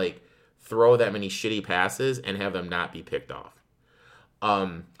can, throw that many shitty passes and have them not be picked off.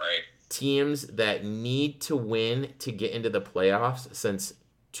 Right. Teams that need to win to get into the playoffs since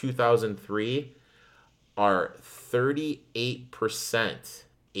 2003 are 38%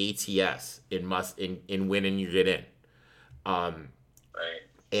 ATS in win and you get in. Right.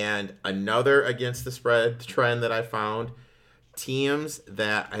 And another against the spread trend that I found, teams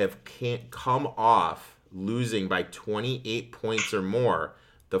that can't come off losing by 28 points or more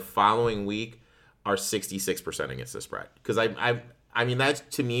the following week are 66% against the spread. Because I mean, that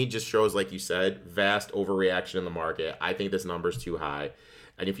to me just shows, like you said, vast overreaction in the market. I think this number's too high.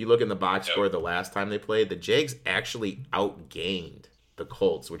 And if you look in the box score the last time they played, the Jags actually outgained the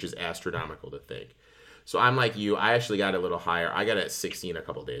Colts, which is astronomical to think. So I'm like you. I actually got a little higher. I got it at 16 a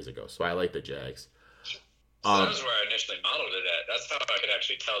couple days ago. So I like the Jags. So that was where I initially modeled it at. That's how I could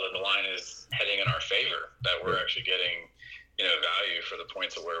actually tell that the line is heading in our favor, that we're actually getting, value for the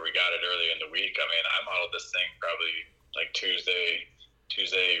points of where we got it early in the week. I mean, I modeled this thing probably like Tuesday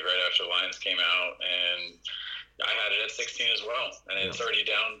right after the lines came out, and I had it at 16 as well, and it's already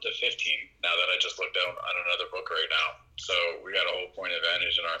down to 15 now that I just looked out on another book right now. So we got a whole point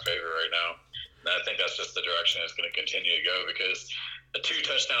advantage in our favor right now. And I think that's just the direction it's going to continue to go, because a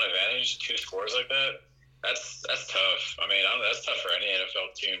 2-touchdown advantage, 2 scores like that, that's tough. I mean, that's tough for any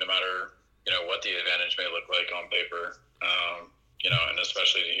NFL team, no matter what the advantage may look like on paper. And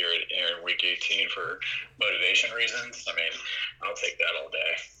especially to hear it here in Week 18 for motivation reasons. I mean, I'll take that all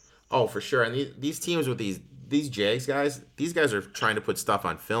day. Oh, for sure. And these teams with these Jags guys, these guys are trying to put stuff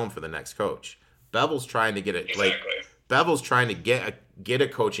on film for the next coach. Bevel's trying to get it Bevel's trying to get a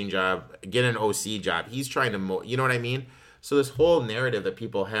coaching job, get an OC job. He's trying to, you know what I mean? So this whole narrative that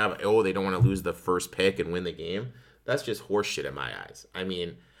people have, they don't want to lose the first pick and win the game, that's just horseshit in my eyes. I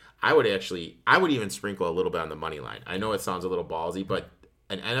mean, I would even sprinkle a little bit on the money line. I know it sounds a little ballsy, but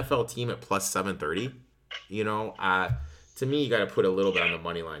an NFL team at plus 730, to me, you got to put a little bit on the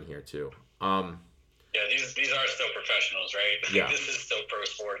money line here too. Yeah, these are still professionals, right? Yeah. This is still pro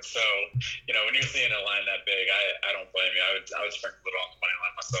sports. So, when you're seeing a line that big, I don't blame you. I would sprinkle it on the money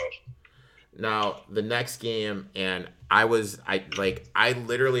line myself. Now, the next game, and I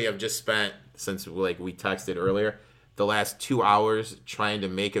literally have just spent, since we texted earlier, the last 2 hours trying to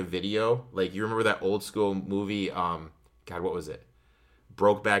make a video. Like, you remember that old school movie, God, what was it?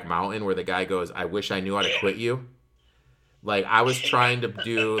 Brokeback Mountain, where the guy goes, "I wish I knew how to quit you." Like, I was trying to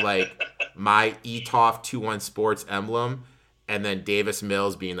do, my ETOF 21 Sports emblem, and then Davis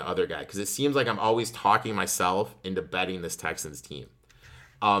Mills being the other guy. Because it seems like I'm always talking myself into betting this Texans team.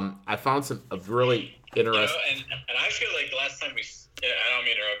 I found a really interesting... And I feel like the last time I don't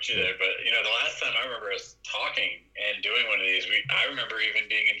mean to interrupt you there, but, the last time I remember us talking and doing one of these, I remember even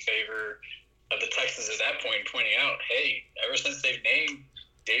being in favor of the Texans at that point, pointing out, hey, ever since they've named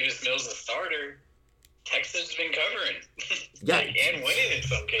Davis Mills the starter, Texas has been covering, and winning in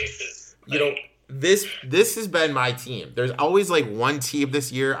some cases. This has been my team. There's always one team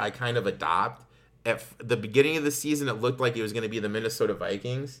this year I kind of adopt. At the beginning of the season, it looked like it was going to be the Minnesota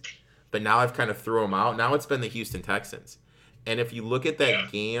Vikings, but now I've kind of threw them out. Now it's been the Houston Texans. And if you look at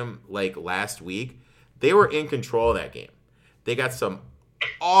that game last week, they were in control of that game. They got some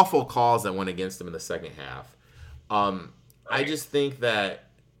awful calls that went against them in the second half. I just think that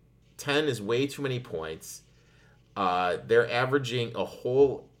 10 is way too many points. They're averaging a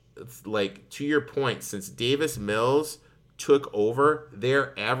whole, to your point, since Davis Mills took over,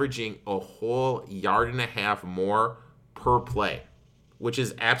 they're averaging a whole 1.5 yards more per play, which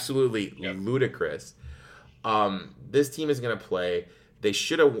is absolutely ludicrous. This team is going to play. They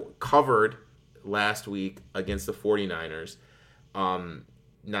should have covered last week against the 49ers.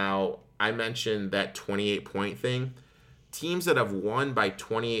 Now, I mentioned that 28-point thing. Teams that have won by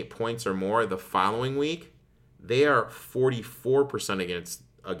 28 points or more the following week, they are 44%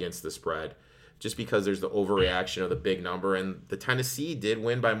 against the spread, just because there's the overreaction of the big number. And the Tennessee did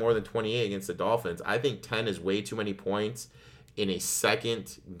win by more than 28 against the Dolphins. I think 10 is way too many points in a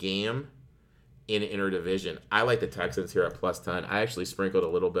second game in interdivision. I like the Texans here at plus 10. I actually sprinkled a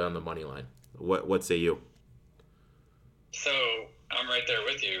little bit on the money line. What say you? So I'm right there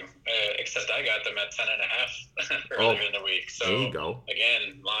with you, except I got them at 10.5 earlier in the week. So there you go.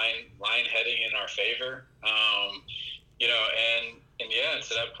 Again, line heading in our favor. And yeah,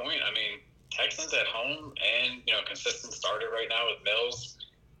 to that point, I mean, Texans at home and, consistent starter right now with Mills.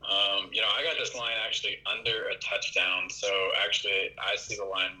 I got this line actually under a touchdown. So actually I see the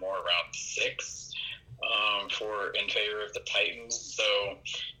line more around 6 in favor of the Titans. So,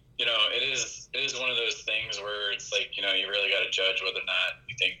 it is one of those things where it's you really got to judge whether or not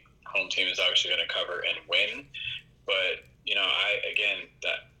you think home team is actually going to cover and win. But,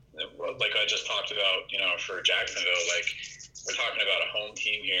 I just talked about, for Jacksonville, we're talking about a home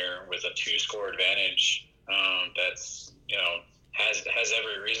team here with a 2-score advantage that's, has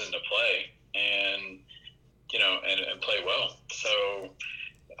every reason to play and play well. So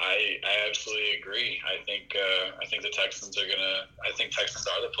I absolutely agree. I think the Texans are gonna. I think Texans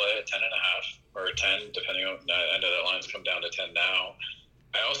are the play at 10.5 or 10, depending on. I know that line's come down to 10 now.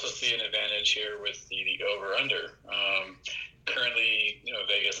 I also see an advantage here with the over under. Currently,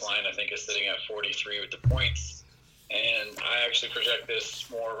 Vegas line I think is sitting at 43 with the points, and I actually project this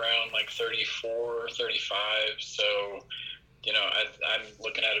more around like 34, 35. So, I'm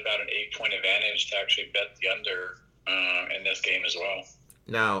looking at about an 8-point advantage to actually bet the under in this game as well.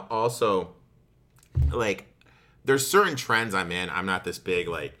 Now, also, like, there's certain trends I'm in. I'm not this big,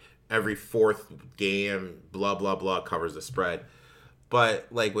 like, every fourth game, blah, blah, blah, covers the spread. But,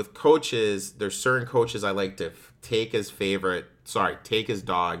 like, with coaches, there's certain coaches I like to take as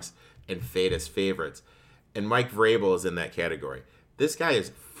dogs and fade as favorites. And Mike Vrabel is in that category. This guy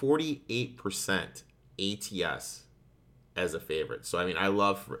is 48% ATS as a favorite. So, I mean, I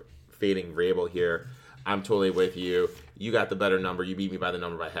love fading Vrabel here. I'm totally with you. You got the better number. You beat me by the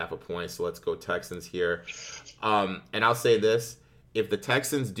number by half a point. So let's go Texans here. And I'll say this. If the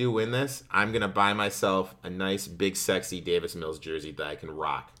Texans do win this, I'm going to buy myself a nice, big, sexy Davis Mills jersey that I can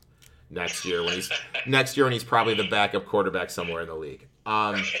rock next year when he's probably the backup quarterback somewhere in the league.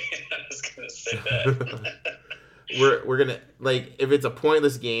 I was going to say that. We're going to, like, if it's a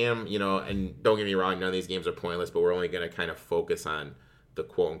pointless game, and don't get me wrong, none of these games are pointless, but we're only going to kind of focus on the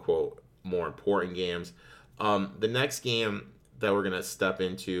quote-unquote more important games. The next game that we're going to step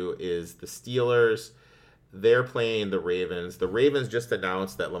into is the Steelers. They're playing the Ravens. The Ravens just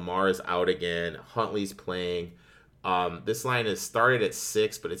announced that Lamar is out again. Huntley's playing. This line has started at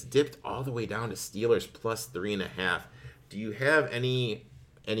 6, but it's dipped all the way down to Steelers plus 3.5. Do you have any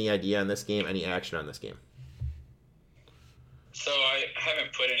idea on this game? Any action on this game? So I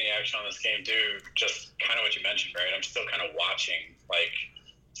haven't put any action on this game, dude. Just kind of what you mentioned, right? I'm still kind of watching. Like,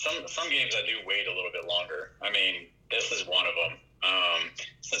 some games I do wait a little bit longer. I mean, this is one of them.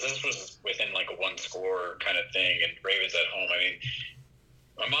 Since this was within like a one-score kind of thing, and Ravens at home, I mean,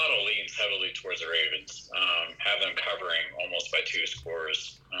 my model leans heavily towards the Ravens. Have them covering almost by 2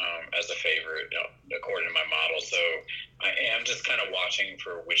 scores as a favorite, according to my model. So I am just kind of watching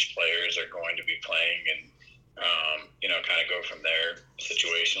for which players are going to be playing and, kind of go from there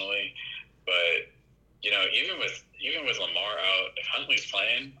situationally. But, even with Lamar out, if Huntley's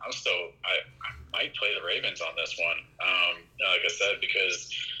playing, I might play the Ravens on this one. Like I said,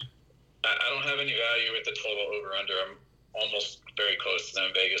 because I don't have any value with the total over-under. I'm almost very close to them.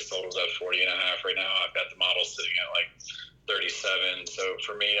 Vegas totals at 40.5 right now. I've got the model sitting at like 37. So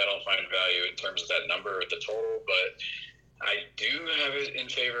for me, I don't find value in terms of that number at the total, but I do have it in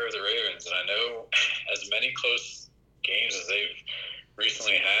favor of the Ravens. And I know as many close games as they've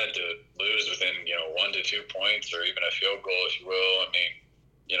recently had to lose within, 1 to 2 points or even a field goal, if you will. I mean,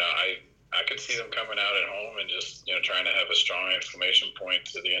 I could see them coming out at home and just, trying to have a strong exclamation point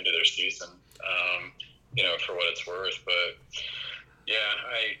to the end of their season, for what it's worth. But, yeah,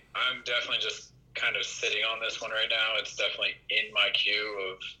 I'm definitely just kind of sitting on this one right now. It's definitely in my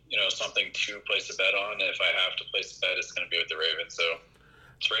queue of, something to place a bet on. If I have to place a bet, it's going to be with the Ravens. So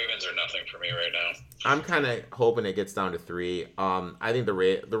it's Ravens or nothing for me right now. I'm kind of hoping it gets down to 3. I think the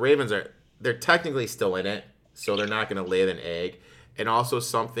Ravens they're technically still in it, so they're not going to lay an egg. And also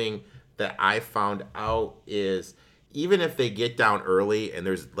something that I found out is even if they get down early and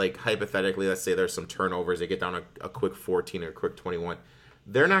there's, like, hypothetically, let's say there's some turnovers, they get down a quick 14 or a quick 21,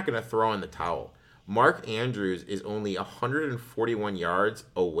 they're not going to throw in the towel. Mark Andrews is only 141 yards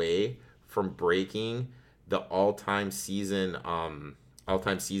away from breaking the all-time season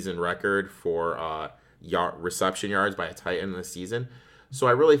record for reception yards by a tight end in the season. So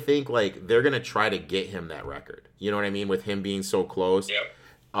I really think, like, they're going to try to get him that record. You know what I mean? With him being so close. Yep.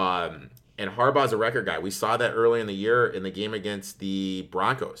 And Harbaugh's a record guy. We saw that early in the year in the game against the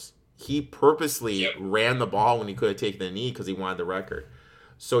Broncos. He purposely ran the ball when he could have taken the knee because he wanted the record.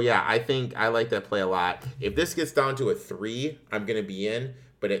 So, yeah, I think I like that play a lot. If this gets down to a 3, I'm going to be in.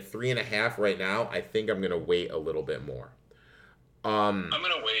 But at 3.5 right now, I think I'm going to wait a little bit more. I'm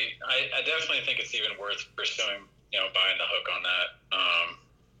going to wait. I definitely think it's even worth pursuing, buying the hook on that.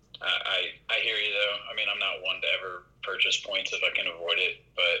 I hear you, though. I mean, I'm not one to ever purchase points if I can avoid it.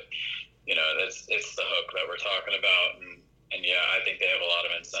 But, it's the hook that we're talking about. And yeah, I think they have a lot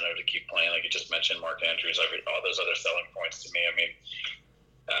of incentive to keep playing. Like you just mentioned, Mark Andrews, all those other selling points to me. I mean,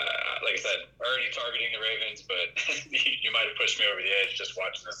 like I said, already targeting the Ravens, but you might have pushed me over the edge just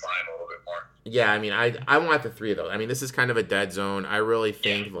watching this line a little bit more. Yeah, I mean, I want the 3, though. I mean, this is kind of a dead zone. I really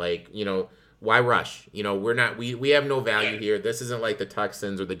think, why rush? We have no value here. This isn't like the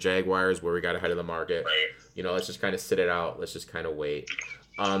Texans or the Jaguars where we got ahead of the market. Right. Let's just kind of sit it out. Let's just kind of wait.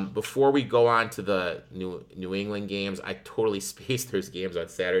 Before we go on to the New England games, I totally spaced. There's games on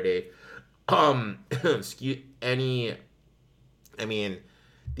Saturday. I mean,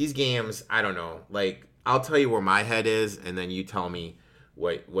 these games, I don't know. Like, I'll tell you where my head is, and then you tell me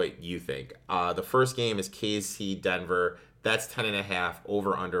what you think. The first game is KC Denver. That's 10.5,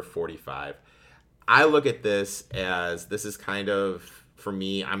 over under 45. I look at this as, this is kind of, for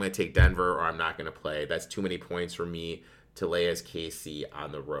me, I'm going to take Denver or I'm not going to play. That's too many points for me to lay as KC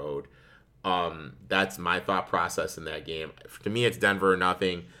on the road. That's my thought process in that game. To me, it's Denver or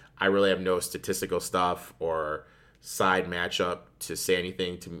nothing. I really have no statistical stuff or side matchup to say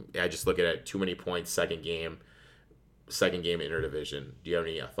anything. I just look at it, too many points, second game interdivision. Do you have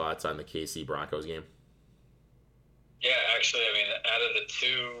any thoughts on the KC Broncos game? Yeah, actually, I mean, out of the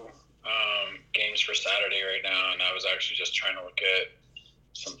two games for Saturday right now, and I was actually just trying to look at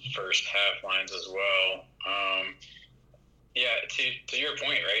some first half lines as well. Yeah, to your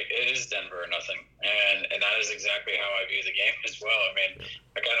point, right? It is Denver or nothing, and that is exactly how I view the game as well. I mean,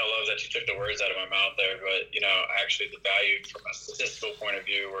 I kind of love that you took the words out of my mouth there, but actually, the value from a statistical point of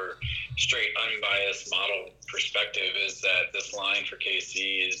view or straight unbiased model perspective is that this line for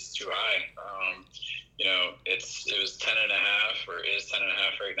KC is too high. It was 10.5 or is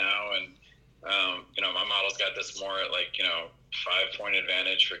 10.5 right now, and my model's got this more at 5-point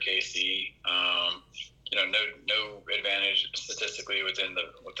advantage for KC. No advantage statistically within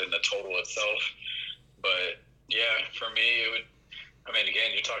the total itself. But yeah, for me, it would. I mean,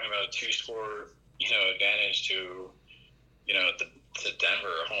 again, you're talking about a 2-score, advantage to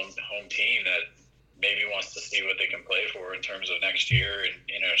Denver, home team that maybe wants to see what they can play for in terms of next year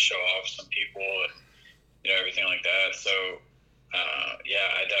and show off some people and everything like that. So yeah,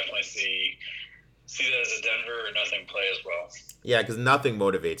 I definitely see that as a Denver or nothing play as well. Yeah, because nothing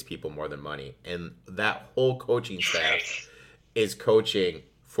motivates people more than money. And that whole coaching staff is coaching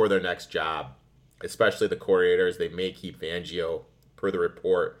for their next job, especially the coordinators. They may keep Fangio, per the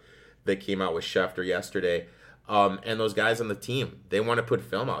report that came out with Schefter yesterday. And those guys on the team, they want to put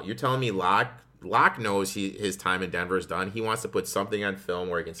film out. You're telling me Locke knows his time in Denver is done. He wants to put something on film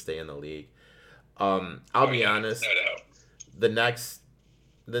where he can stay in the league. I'll be honest. No doubt.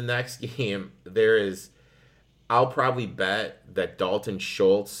 The next game, I'll probably bet that Dalton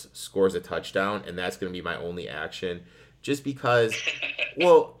Schultz scores a touchdown, and that's going to be my only action. Just because,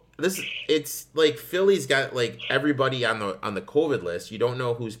 it's like Philly's got like everybody on the COVID list. You don't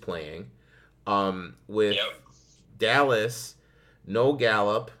know who's playing. With Dallas, no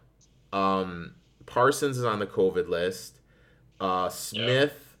Gallup. Parsons is on the COVID list.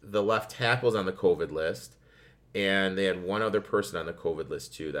 Smith, the left tackle, is on the COVID list. And they had one other person on the COVID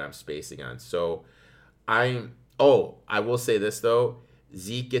list too that I'm spacing on. So I will say this though.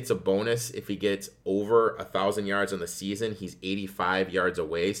 Zeke gets a bonus if he gets over 1,000 yards on the season. He's 85 yards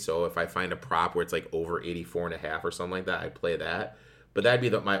away. So if I find a prop where it's like over 84.5 or something like that, I play that. But that'd be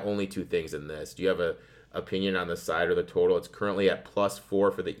my only two things in this. Do you have a opinion on the side or the total? It's currently at +4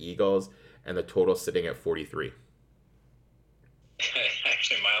 for the Eagles, and the total sitting at 43.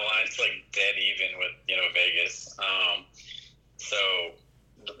 Actually, my line's like dead even with Vegas. So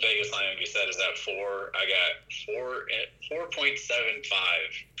the Vegas line, like you said, is at 4. I got 4.75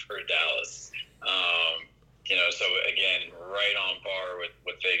 for Dallas. So again, right on par with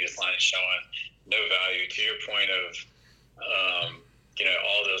what Vegas line is showing. No value. To your point of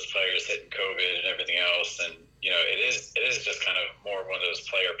all those players hitting COVID and everything else, and it is just kind of more one of those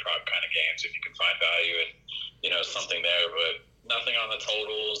player prop kind of games if you can find value and something there, but nothing on the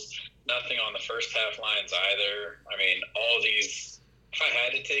totals, nothing on the first half lines either. I mean, all these, if I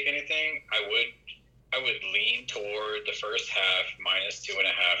had to take anything, I would lean toward the first half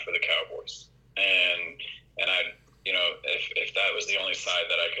 -2.5 for the Cowboys. And I, if that was the only side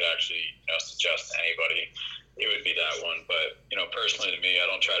that I could actually, suggest to anybody, it would be that one. But, personally to me, I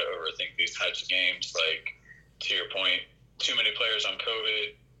don't try to overthink these types of games. Like, to your point, too many players on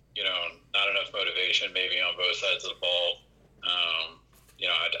COVID, not enough motivation maybe on both sides of the ball.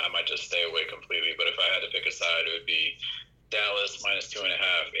 I might just stay away completely. But if I had to pick a side, it would be Dallas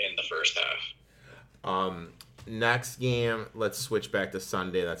 -2.5 in the first half. Next game, let's switch back to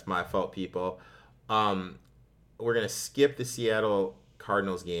Sunday. That's my fault, people. We're going to skip the Seattle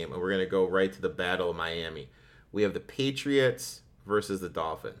Cardinals game, and we're going to go right to the Battle of Miami. We have the Patriots versus the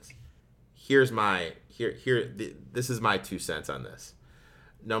Dolphins. This is my 2 cents on this.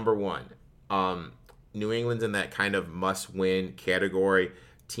 Number one, New England's in that kind of must-win category.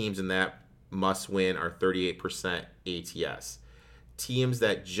 Teams in that must-win are 38% ATS. Teams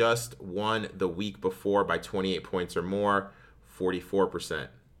that just won the week before by 28 points or more, 44%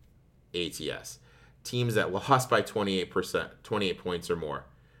 ATS. Teams that lost by 28%, 28 points or more,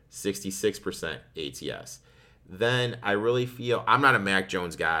 66% ATS. Then I really feel, I'm not a Mac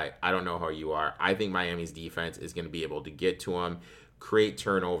Jones guy. I don't know how you are. I think Miami's defense is going to be able to get to him, create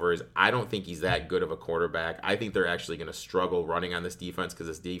turnovers. I don't think he's that good of a quarterback. I think they're actually going to struggle running on this defense because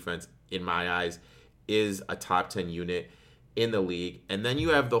this defense, in my eyes, is a top 10 unit in the league. And then you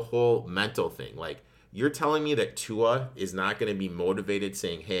have the whole mental thing. Like, you're telling me that Tua is not going to be motivated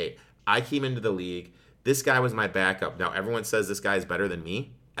saying, hey, I came into the league. This guy was my backup. Now everyone says this guy is better than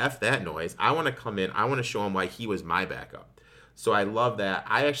me. F that noise. I want to come in. I want to show him why he was my backup. So I love that.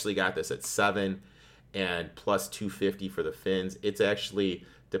 I actually got this at 7 and plus 250 for the Fins. It's actually,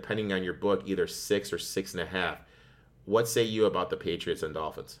 depending on your book, either 6 or 6.5. What say you about the Patriots and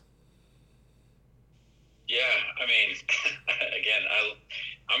Dolphins? Yeah, I mean, again,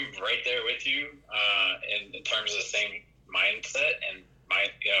 I'm right there with you in terms of the same mindset and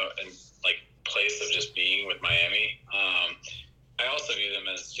and like place of just being with Miami. I also view them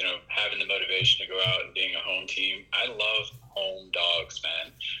as, having the motivation to go out and being a home team. I love home dogs,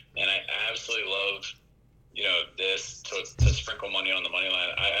 man. And I absolutely love, this to sprinkle money on the money line.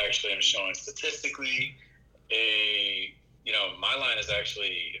 I actually am showing statistically my line is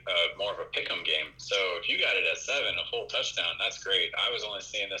actually more of a pick'em game. So if you got it at 7, a full touchdown, that's great. I was only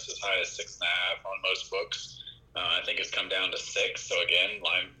seeing this as high as 6.5 on most books. I think it's come down to 6. So again,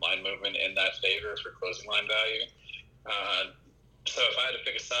 line movement in that favor for closing line value. So if I had to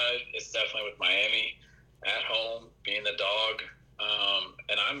pick a side, it's definitely with Miami at home, being the dog.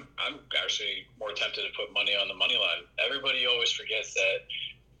 And I'm actually more tempted to put money on the money line. Everybody always forgets that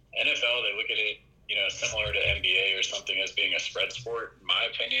NFL, they look at it, similar to NBA or something as being a spread sport. In my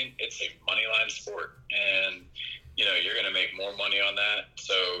opinion, it's a money line sport. And, you're going to make more money on that.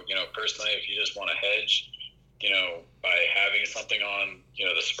 So, personally, if you just want to hedge, by having something on,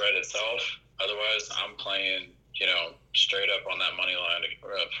 the spread itself, otherwise I'm playing, straight up on that money line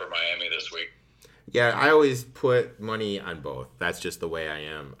for Miami this week. Yeah, I always put money on both. That's just the way I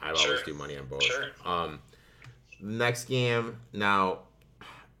am. I always do money on both. Sure. Next game. Now,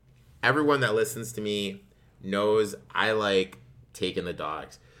 everyone that listens to me knows I like taking the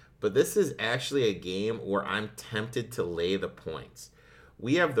dogs. But this is actually a game where I'm tempted to lay the points.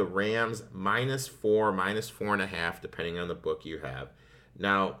 We have the Rams -4, -4.5, depending on the book you have.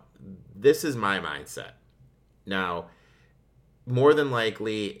 Now, this is my mindset. Now, more than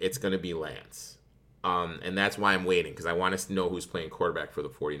likely, it's going to be Lance. And that's why I'm waiting, because I want to know who's playing quarterback for the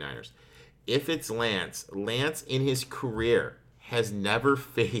 49ers. If it's Lance in his career has never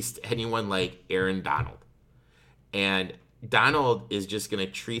faced anyone like Aaron Donald. And Donald is just going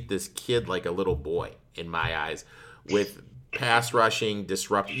to treat this kid like a little boy, in my eyes, with pass rushing,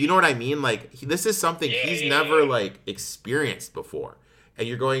 disrupt. You know what I mean? Like, this is something he's never, experienced before. And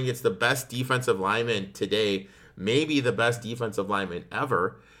you're going against the best defensive lineman today, maybe the best defensive lineman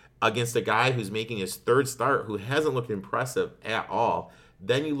ever, against a guy who's making his third start, who hasn't looked impressive at all.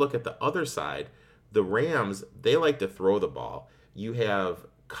 Then you look at the other side. The Rams, they like to throw the ball. You have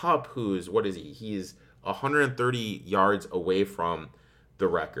Kupp, who's, what is he? He's 130 yards away from the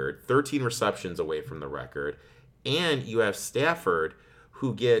record, 13 receptions away from the record. And you have Stafford,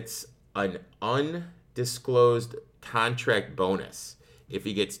 who gets an undisclosed contract bonus if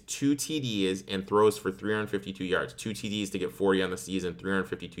he gets 2 TDs and throws for 352 yards. 2 TDs to get 40 on the season,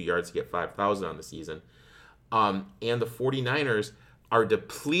 352 yards to get 5,000 on the season. And the 49ers are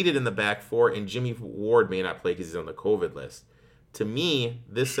depleted in the back four, and Jimmy Ward may not play because he's on the COVID list. To me,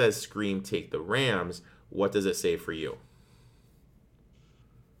 this says scream, take the Rams. What does it say for you?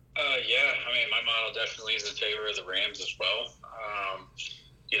 Yeah, I mean, my model definitely is in favor of the Rams as well.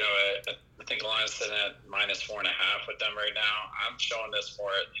 I think the line's sitting at -4.5 with them right now. I'm showing this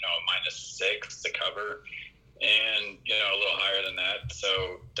more at, -6 to cover and, a little higher than that.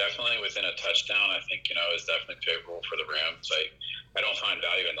 So definitely within a touchdown, I think, is definitely favorable for the Rams. I don't find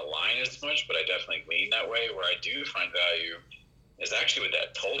value in the line as much, but I definitely lean that way. Where I do find value is actually with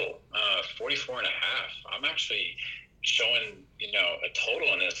that total, 44.5. I'm actually showing, a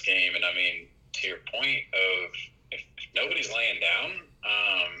total in this game. And I mean, to your point of if nobody's laying down,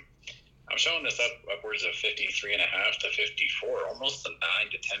 I'm showing this upwards of 53.5 to 54, almost a 9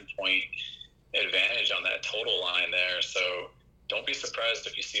 to 10 point advantage on that total line there. So don't be surprised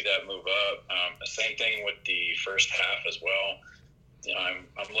if you see that move up. The same thing with the first half as well.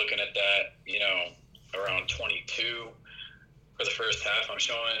 I'm looking at that, around 22 for the first half. I'm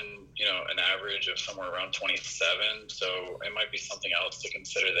showing, an average of somewhere around 27. So it might be something else to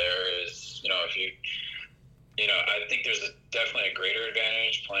consider there is, if you, I think there's definitely a greater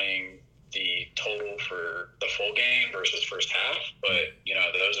advantage playing the total for the full game versus first half. But,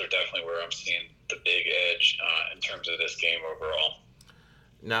 those are definitely where I'm seeing the big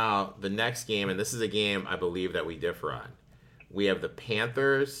Now, the next game, and this is a game I believe that we differ on. We have the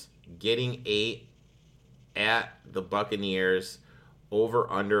Panthers getting 8 at the Buccaneers, over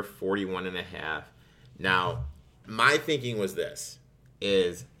under 41.5. Now, my thinking was this,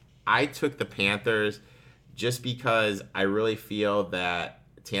 is I took the Panthers just because I really feel that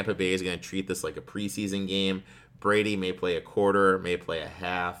Tampa Bay is going to treat this like a preseason game. Brady may play a quarter, may play a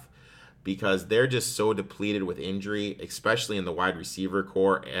half, because they're just so depleted with injury, especially in the wide receiver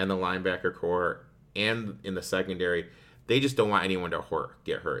core and the linebacker core and in the secondary. They just don't want anyone to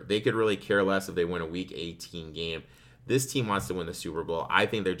get hurt. They could really care less if they win a Week 18 game. This team wants to win the Super Bowl. I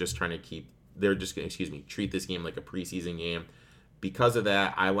think they're just trying to treat this game like a preseason game. Because of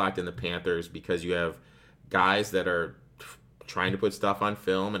that, I locked in the Panthers, because you have guys that are trying to put stuff on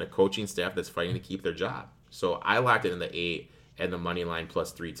film and a coaching staff that's fighting to keep their job. So I locked it in the 8 and the money line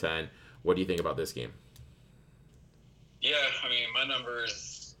plus 310. What do you think about this game? Yeah, I mean, my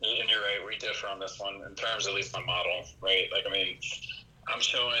numbers, and you're right, we differ on this one in terms of at least my model, right? Like, I mean, I'm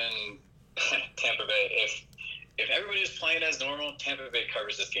showing Tampa Bay, if everybody's playing as normal, Tampa Bay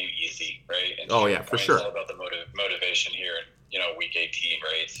covers this game easy, right? And oh, yeah, for sure. It's all about the motivation here in, Week 18,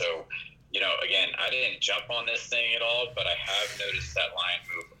 right? So, again, I didn't jump on this thing at all, but I have noticed that line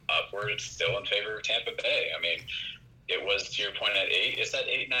move upwards still in favor of Tampa Bay. I mean, it was, to your point, at 8. It's at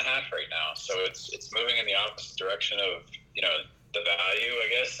 8.5 right now. So it's moving in the opposite direction of, the value, I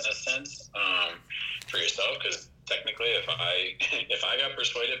guess, in a sense, for yourself. Because technically, if I got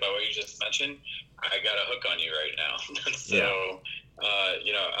persuaded by what you just mentioned, I got a hook on you right now. So,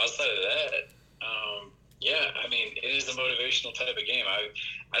 outside of that, yeah, I mean, it is a motivational type of game.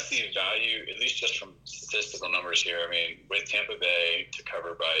 I see value, at least just from statistical numbers here. I mean, with Tampa Bay to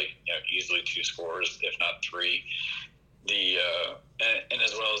cover by easily 2 scores, if not 3, and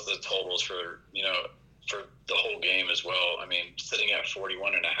as well as the totals for for the whole game as well. I mean, sitting at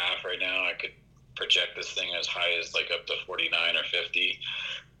 41.5 right now, I could project this thing as high as like up to 49 or 50.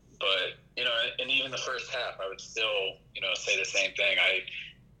 But and even the first half, I would still say the same thing.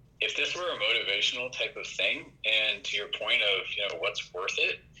 If this were a motivational type of thing, and to your point of what's worth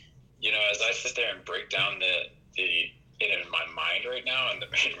it, as I sit there and break down it in my mind right now and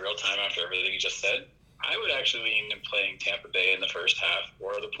in real time after everything you just said, I would actually lean in playing Tampa Bay in the first half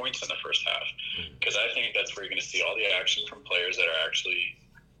or the points in the first half, because I think that's where you're going to see all the action from players that are actually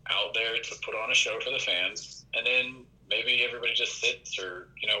out there to put on a show for the fans, and then maybe everybody just sits or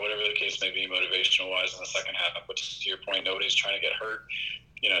whatever the case may be motivational wise in the second half. Which, to your point, nobody's trying to get hurt.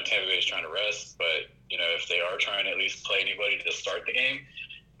 Tampa Bay is trying to rest, but if they are trying to at least play anybody to start the game,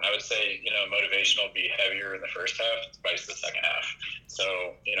 I would say motivational would be heavier in the first half, vice the second half. So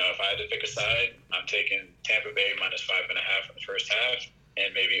if I had to pick a side, I'm taking Tampa Bay minus 5.5 in the first half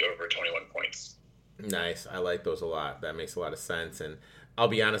and maybe over 21 points. Nice, I like those a lot. That makes a lot of sense. And I'll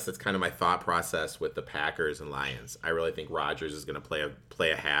be honest, that's kind of my thought process with the Packers and Lions. I really think Rodgers is going to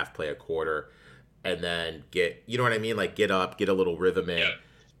play a half, play a quarter, and then get what I mean, like get up, get a little rhythm in. Yeah.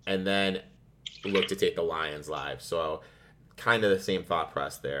 And then look to take the Lions live. So kind of the same thought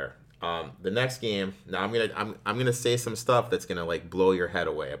process there. The next game, now I'm gonna say some stuff that's gonna like blow your head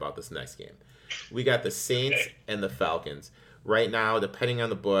away about this next game. We got the Saints and the Falcons. Right now, depending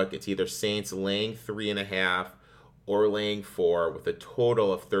on the book, it's either Saints laying 3.5 or laying 4 with a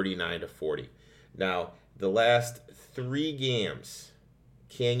total of 39-40. Now, the last 3 games,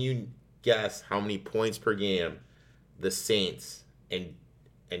 can you guess how many points per game the Saints and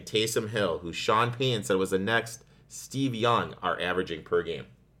Taysom Hill, who Sean Payton said was the next Steve Young, are averaging per game?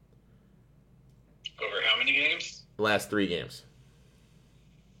 Over how many games? Last 3 games.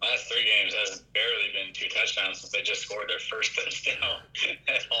 Last 3 games has barely been 2 touchdowns since they just scored their first touchdown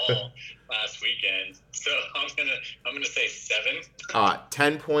at all last weekend. So I'm gonna say 7.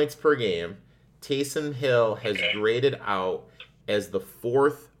 10 points per game. Taysom Hill has graded out as the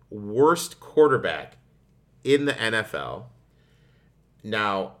 4th worst quarterback in the NFL.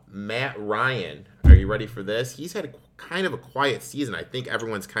 Now, Matt Ryan, are you ready for this? He's had kind of a quiet season. I think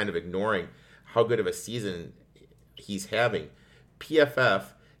everyone's kind of ignoring how good of a season he's having. PFF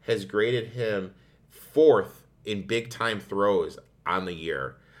has graded him 4th in big-time throws on the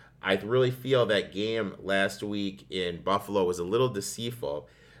year. I really feel that game last week in Buffalo was a little deceitful.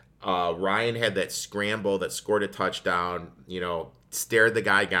 Ryan had that scramble that scored a touchdown, stared the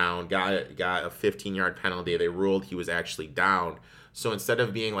guy down, got a 15-yard penalty. They ruled he was actually down. So instead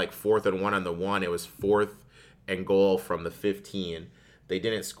of being like 4th and 1 on the 1, it was 4th and goal from the 15. They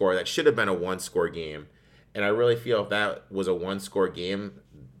didn't score. That should have been a 1-score game. And I really feel if that was a 1-score game,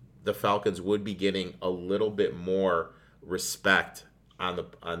 the Falcons would be getting a little bit more respect on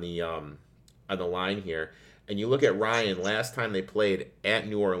the line here. And you look at Ryan, last time they played at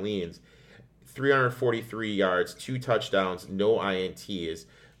New Orleans, 343 yards, 2 touchdowns, no INTs.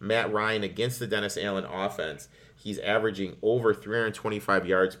 Matt Ryan against the Dennis Allen offense, he's averaging over 325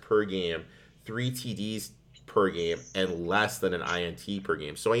 yards per game, 3 TDs per game, and less than an INT per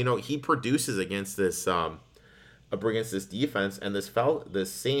game. So, he produces against this defense, and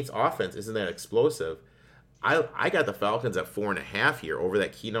this Saints offense isn't that explosive. I got the Falcons at 4.5 here over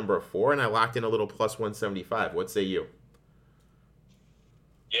that key number of 4, and I locked in a little plus 175. What say you?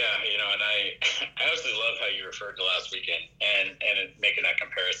 Yeah, and I absolutely love how you referred to last weekend and making that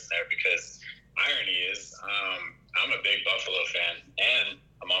comparison there, because irony is I'm a big Buffalo fan, and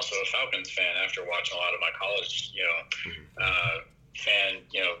I'm also a Falcons fan after watching a lot of my college, fan,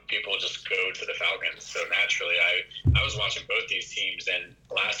 people just go to the Falcons. So naturally, I was watching both these teams, and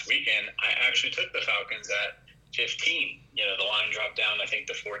last weekend I actually took the Falcons at 15. The line dropped down, I think,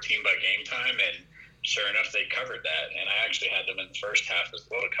 to 14 by game time, and sure enough, they covered that. And I actually had them in the first half as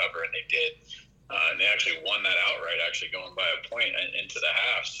well to cover, and they did. And they actually won that outright, actually going by a point into the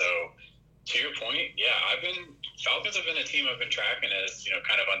half. So to your point, yeah, Falcons have been a team I've been tracking as,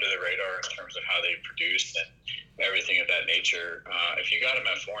 kind of under the radar in terms of how they produce and everything of that nature. If you got them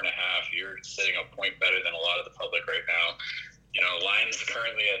at 4.5, you're sitting a point better than a lot of the public right now. Lions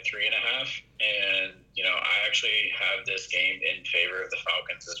currently at 3.5, and I actually have this game in favor of the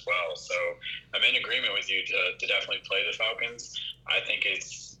Falcons as well. So I'm in agreement with you to definitely play the Falcons. I think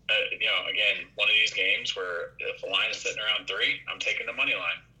it's again, one of these games where if the line is sitting around 3, I'm taking the money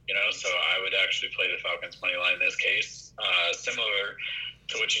line. So I would actually play the Falcons money line in this case. Similar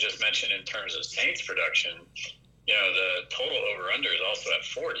to what you just mentioned in terms of Saints production, the total over-under is also at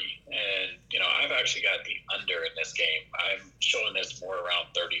 40. And, I've actually got the under in this game. I'm showing this more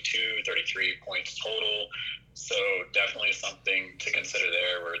around 32, 33 points total. So definitely something to consider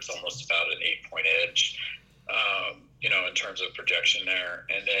there, where it's almost about an 8-point edge, in terms of projection there.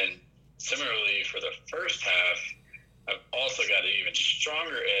 And then similarly for the first half, I've also got an even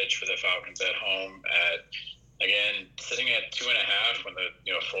stronger edge for the Falcons at home at, again, sitting at 2.5 when the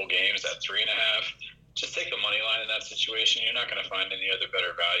full game is at 3.5. Just take the money line in that situation. You're not going to find any other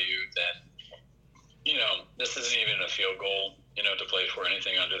better value than, this isn't even a field goal, to play for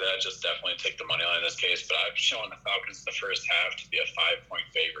anything under that. Just definitely take the money line in this case. But I'm showing the Falcons the first half to be a 5-point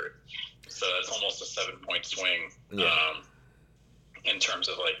favorite. So that's almost a 7-point swing. Yeah. In terms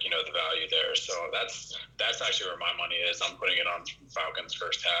of the value there. So that's actually where my money is. I'm putting it on Falcons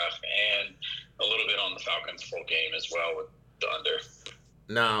first half and a little bit on the Falcons full game as well with the under.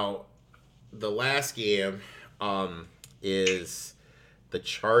 Now, the last game is the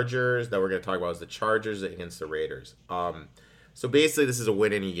Chargers that we're going to talk about is the Chargers against the Raiders. So basically this is a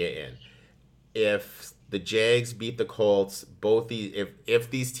win and you get in. If the Jags beat the Colts,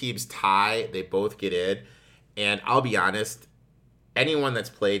 if these teams tie, they both get in. And I'll be honest, anyone that's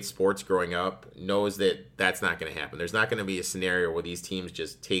played sports growing up knows that that's not going to happen. There's not going to be a scenario where these teams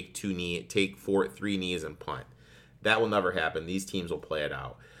just take 3 knees and punt. That will never happen. These teams will play it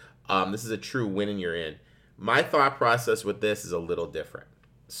out. This is a true win and you're in. My thought process with this is a little different.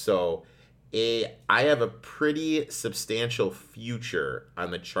 So I have a pretty substantial future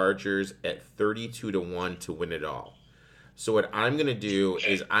on the Chargers at 32-1 to win it all. So what I'm going to do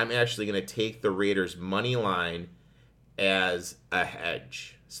is I'm actually going to take the Raiders money line as a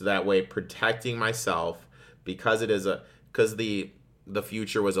hedge, so that way protecting myself because the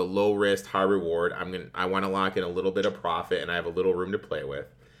future was a low risk, high reward. I want to lock in a little bit of profit, and I have a little room to play with.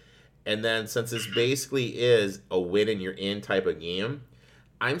 And then since this basically is a win and you're in type of game,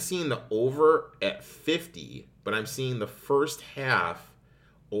 I'm seeing the over at 50, but I'm seeing the first half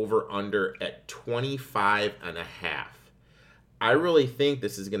over under at 25.5. I really think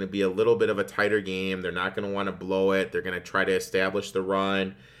this is going to be a little bit of a tighter game. They're not going to want to blow it. They're going to try to establish the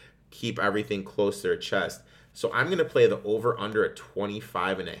run, keep everything close to their chest. So I'm going to play the over-under at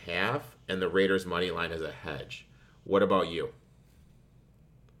 25.5 and the Raiders' money line as a hedge. What about you?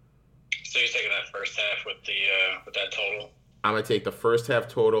 So you're taking that first half with that total? I'm going to take the first half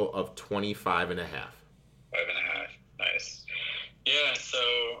total of 25.5. 5.5. Nice. Yeah, so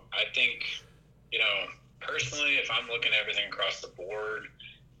I think, personally, if I'm looking at everything across the board,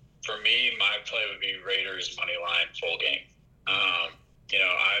 for me, my play would be Raiders money line full game.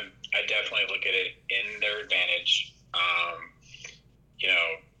 I definitely look at it in their advantage.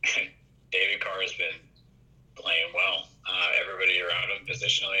 David Carr has been playing well. Everybody around him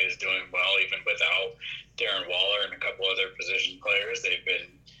positionally is doing well, even without Darren Waller and a couple other position players. They've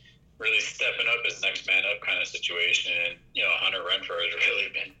been really stepping up as next man up kind of situation. And, Hunter Renfrow has really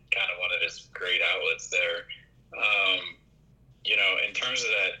been kind of one of his great outlets there. In terms of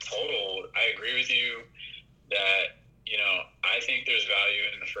that total, I agree with you.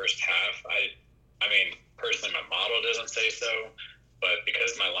 first half. I mean, personally, my model doesn't say so, but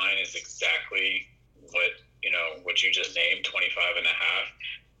because my line is exactly what you just named, 25.5,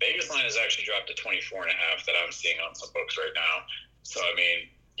 Vegas line has actually dropped to 24.5 that I'm seeing on some books right now. So, I mean,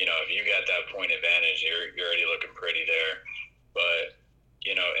 if you got that point advantage, you're already looking pretty there. But,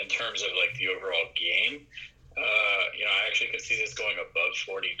 in terms of like the overall game, I actually could see this going above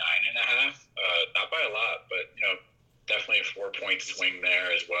 49.5. Not by a lot, but, definitely a 4-point swing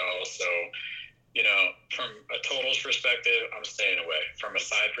there as well. So, from a totals perspective, I'm staying away. From a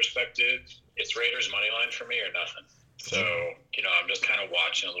side perspective, it's Raiders money line for me or nothing. So, I'm just kind of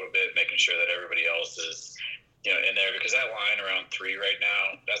watching a little bit, making sure that everybody else is, in there, because that line around 3 right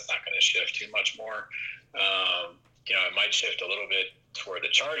now, that's not going to shift too much more. It might shift a little bit toward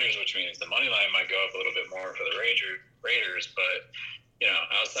the Chargers, which means the money line might go up a little bit more for the Raiders. But,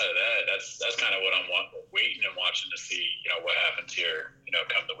 outside of that, that's kind of what I'm waiting and watching to see, what happens here,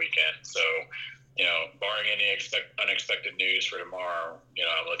 come the weekend. So, barring any unexpected news for tomorrow,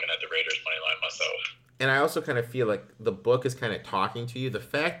 I'm looking at the Raiders money line myself. And I also kind of feel like the book is kind of talking to you. The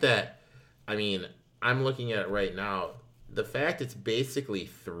fact that, I mean, I'm looking at it right now, the fact it's basically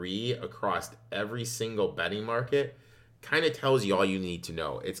 3 across every single betting market kind of tells you all you need to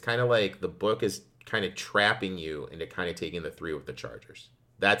know. It's kind of like the book is kind of trapping you into kind of taking the 3 with the Chargers.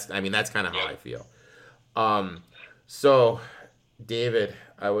 That's kind of how I feel. So, David,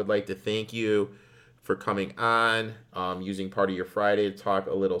 I would like to thank you for coming on, using part of your Friday to talk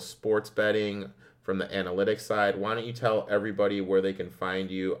a little sports betting from the analytics side. Why don't you tell everybody where they can find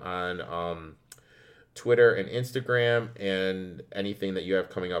you on Twitter and Instagram and anything that you have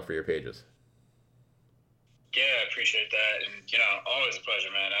coming up for your pages? Yeah, I appreciate that. And, always a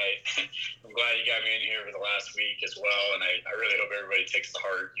pleasure, man. I'm glad you got me in here for the last week as well. And I really hope everybody takes to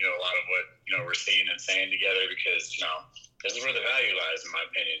heart, a lot of what, we're seeing and saying together, because, this is where the value lies, in my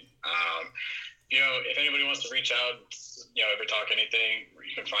opinion. If anybody wants to reach out, ever talk anything,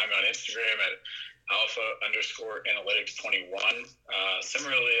 you can find me on Instagram at alpha_analytics21.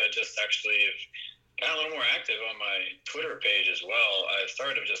 Similarly, I just actually have got a little more active on my Twitter page as well. I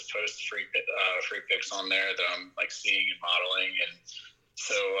started to just post free picks on there that I'm like seeing and modeling. And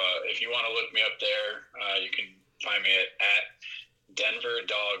so if you want to look me up there, you can find me at Denver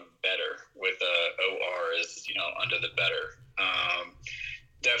Dog Better with OR is, under the better.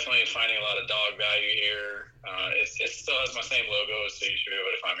 Definitely finding a lot of dog value here. It still has my same logo, so you should be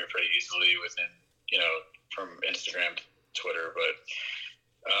able to find me pretty easily within, from Instagram to Twitter. But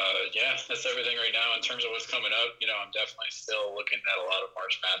that's everything right now in terms of what's coming up. I'm definitely still looking at a lot of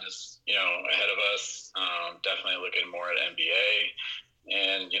March Madness, ahead of us. Definitely looking more at NBA.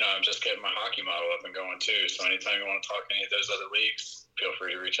 And, I'm just getting my hockey model up and going too. So anytime you want to talk any of those other leagues, feel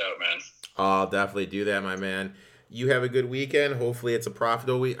free to reach out, man. I'll definitely do that, my man. You have a good weekend. Hopefully it's a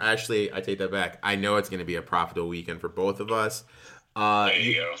profitable week. Actually, I take that back. I know it's going to be a profitable weekend for both of us. There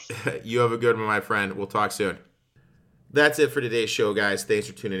you go. You have a good one, my friend. We'll talk soon. That's it for today's show, guys. Thanks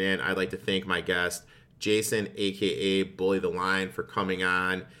for tuning in. I'd like to thank my guest, Jason, a.k.a. Bully the Line, for coming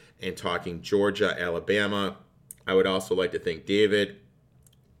on and talking Georgia, Alabama. I would also like to thank David,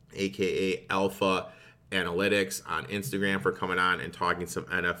 a.k.a. Alpha Analytics on Instagram, for coming on and talking some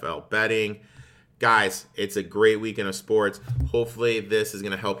NFL betting. Guys, it's a great weekend of sports. Hopefully this is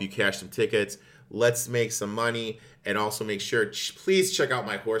going to help you cash some tickets. Let's make some money. And also make sure, please check out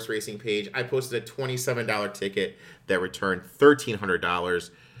my horse racing page. I posted a $27 ticket that returned $1,300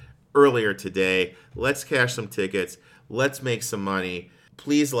 earlier today. Let's cash some tickets. Let's make some money.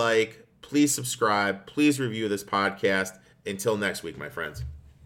 Please like, please subscribe, please review this podcast. Until next week, my friends.